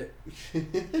of shit.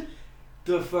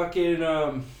 The fucking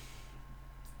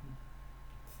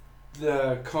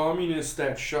the communist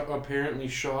that apparently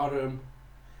shot him.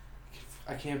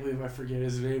 I can't believe I forget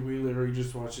his name. We literally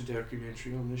just watched a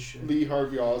documentary on this shit. Lee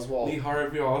Harvey Oswald. Lee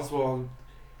Harvey Oswald.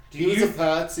 He was a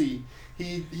patsy.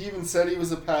 He even said he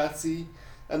was a patsy,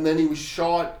 and then he was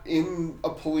shot in a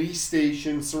police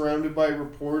station surrounded by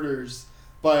reporters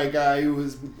by a guy who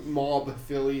was mob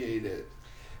affiliated.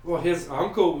 Well, his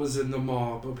uncle was in the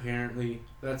mob, apparently.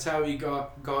 That's how he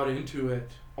got into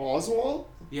it. Oswald?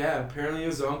 Yeah, apparently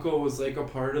his uncle was like a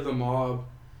part of the mob.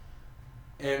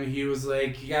 And he was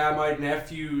like, yeah, my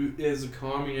nephew is a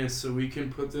communist, so we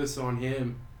can put this on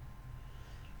him.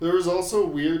 There was also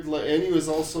weird, and he was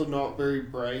also not very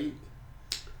bright.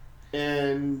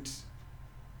 And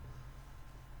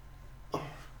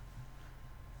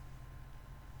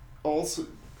also,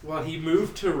 Well, he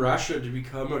moved to Russia to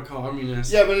become a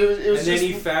communist. yeah, but it was And then just,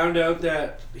 he found out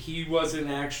that he wasn't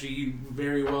actually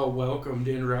very well welcomed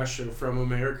in Russia from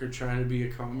America trying to be a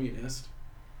communist.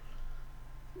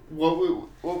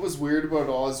 what was weird about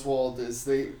Oswald is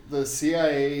the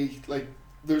CIA, like,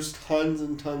 there's tons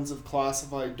and tons of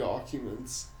classified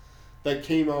documents that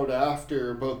came out after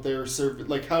about their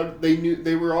like how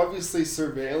they were obviously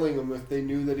surveilling him if they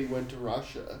knew that he went to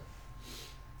Russia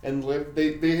and lived.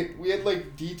 We had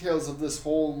like details of this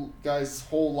whole guy's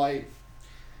whole life.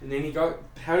 And then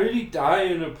how did he die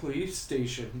in a police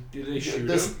station? Did they shoot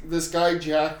him? This guy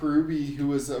Jack Ruby, who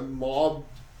was a mob,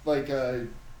 like a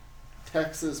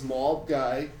Texas mob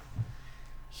guy,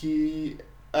 he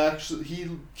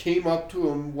came up to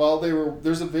him while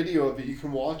there's a video of it, you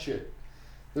can watch it.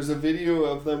 There's a video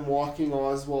of them walking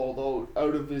Oswald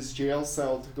out of his jail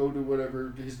cell to go to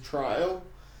whatever, his trial.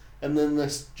 And then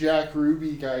this Jack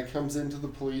Ruby guy comes into the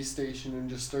police station and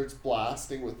just starts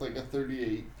blasting with like a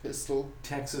 .38 pistol.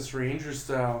 Texas Ranger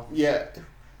style. Yeah.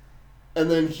 And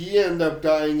then he ended up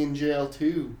dying in jail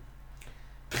too.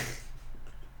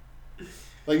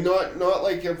 Like not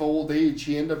like of old age.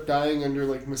 He ended up dying under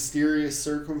like mysterious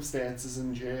circumstances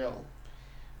in jail.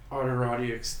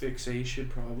 Autoerotic asphyxiation,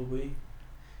 probably.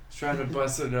 He's trying to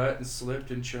bust a nut and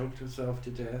slipped and choked himself to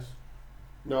death.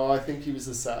 No, I think he was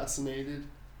assassinated.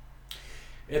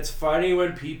 It's funny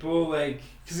when people like...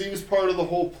 Because he was part of the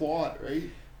whole plot, right?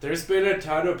 There's been a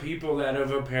ton of people that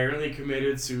have apparently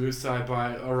committed suicide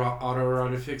by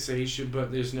autoerotic fixation,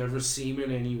 but there's never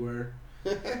semen anywhere.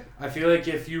 I feel like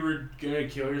if you were gonna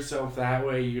kill yourself that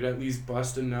way, you'd at least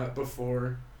bust a nut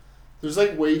before. There's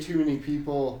like way too many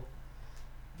people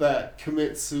that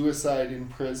commit suicide in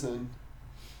prison.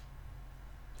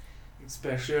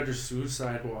 Especially under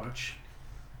suicide watch.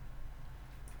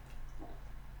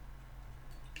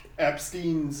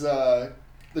 Epstein's, the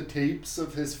tapes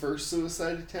of his first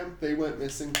suicide attempt, they went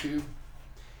missing too.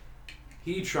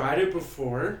 He tried it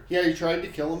before. Yeah, he tried to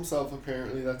kill himself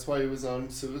apparently. That's why he was on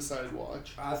suicide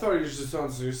watch. I thought he was just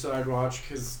on suicide watch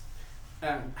because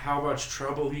how much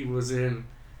trouble he was in.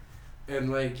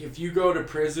 And like, if you go to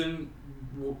prison,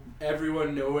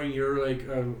 everyone knowing you're like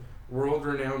a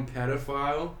world-renowned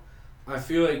pedophile, I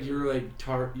feel like you're like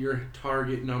you're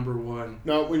target number one.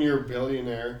 Not when you're a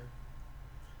billionaire.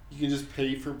 You can just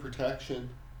pay for protection.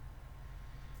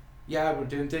 Yeah, but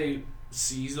didn't they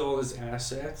seize all his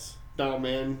assets? No,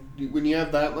 man. When you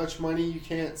have that much money, you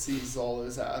can't seize all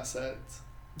his assets.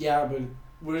 Yeah, but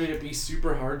wouldn't it be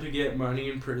super hard to get money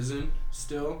in prison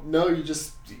still? No,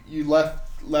 you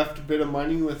left a bit of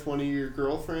money with one of your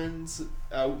girlfriends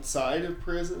outside of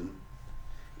prison,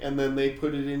 and then they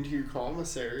put it into your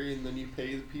commissary, and then you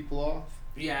pay the people off.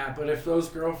 Yeah, but if those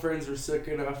girlfriends are sick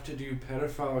enough to do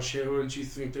pedophile shit, wouldn't you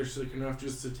think they're sick enough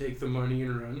just to take the money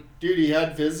and run? Dude, he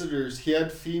had visitors. He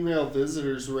had female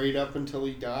visitors right up until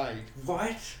he died.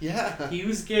 What? Yeah. He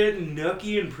was getting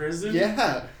nookie in prison?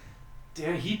 Yeah.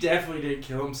 Damn, he definitely didn't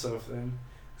kill himself then.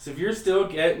 So if you're still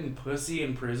getting pussy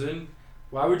in prison,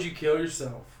 why would you kill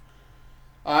yourself?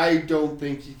 I don't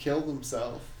think he killed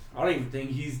himself. I don't even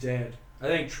think he's dead. I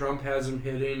think Trump has him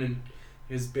hidden in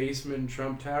his basement in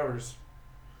Trump Towers.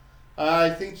 I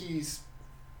think he's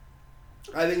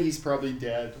probably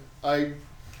dead.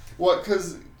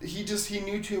 Cause he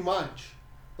knew too much.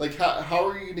 Like how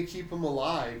are you gonna keep him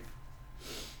alive?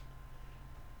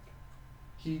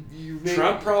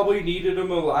 Trump probably needed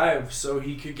him alive so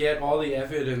he could get all the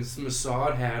evidence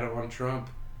Mossad had on Trump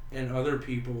and other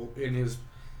people in his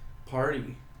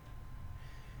party.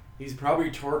 He's probably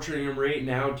torturing him right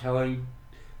now,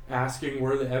 asking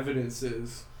where the evidence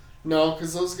is. No,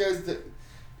 because those guys,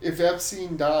 if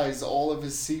Epstein dies, all of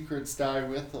his secrets die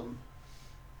with him.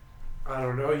 I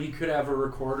don't know. He could have a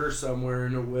recorder somewhere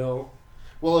in a will.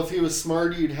 Well, if he was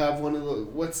smart, he'd have one of the...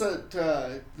 What's that?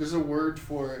 There's a word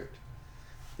for it.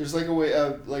 There's like a way...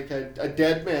 like a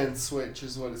dead man switch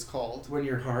is what it's called. When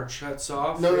your heart shuts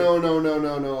off?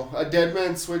 No. A dead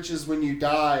man switch is when you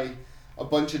die, a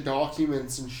bunch of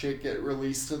documents and shit get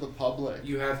released to the public.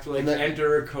 You have to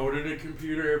enter a code in a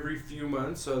computer every few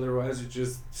months, otherwise it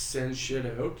just sends shit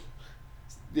out.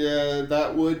 Yeah,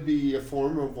 that would be a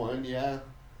form of one, yeah.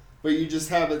 But you just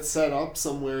have it set up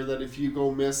somewhere that if you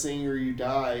go missing or you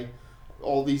die,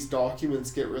 all these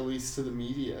documents get released to the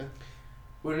media.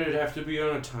 Wouldn't it have to be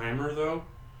on a timer, though?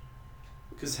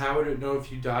 Because how would it know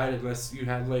if you died unless you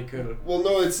had like a... Well,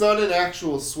 no, it's not an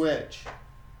actual switch.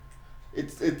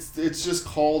 It's just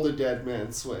called a dead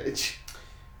man switch.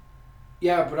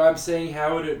 Yeah, but I'm saying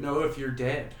how would it know if you're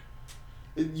dead?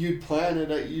 You'd plan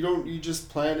it out. You just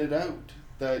plan it out.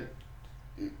 That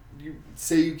you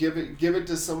say you give it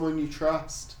to someone you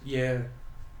trust. Yeah.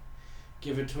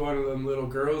 Give it to one of them little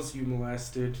girls you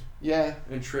molested. Yeah.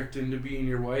 And tricked into being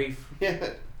your wife.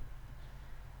 Yeah.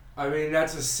 I mean,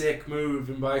 that's a sick move,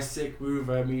 and by sick move,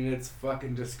 I mean it's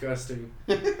fucking disgusting.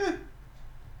 But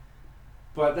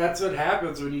that's what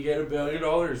happens when you get $1 billion.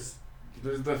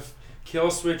 There's the kill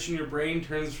switch in your brain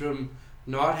turns from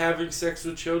not having sex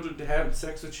with children to having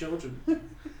sex with children.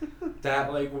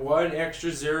 That, like, one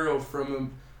extra zero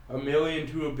from a million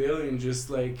to $1 billion just,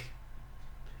 like,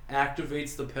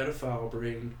 activates the pedophile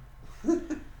brain.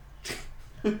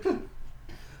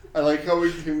 I like how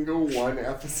we can go one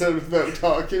episode without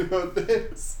talking about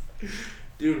this.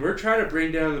 Dude, we're trying to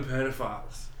bring down the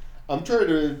pedophiles. I'm trying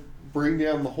to bring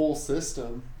down the whole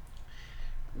system.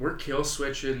 We're kill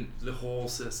switching the whole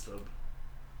system.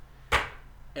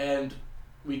 And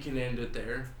we can end it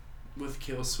there with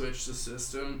kill switch the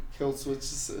system. Kill switch the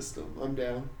system. I'm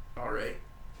down. Alright.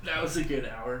 That was a good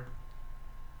hour.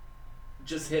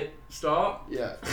 Just hit stop. Yeah.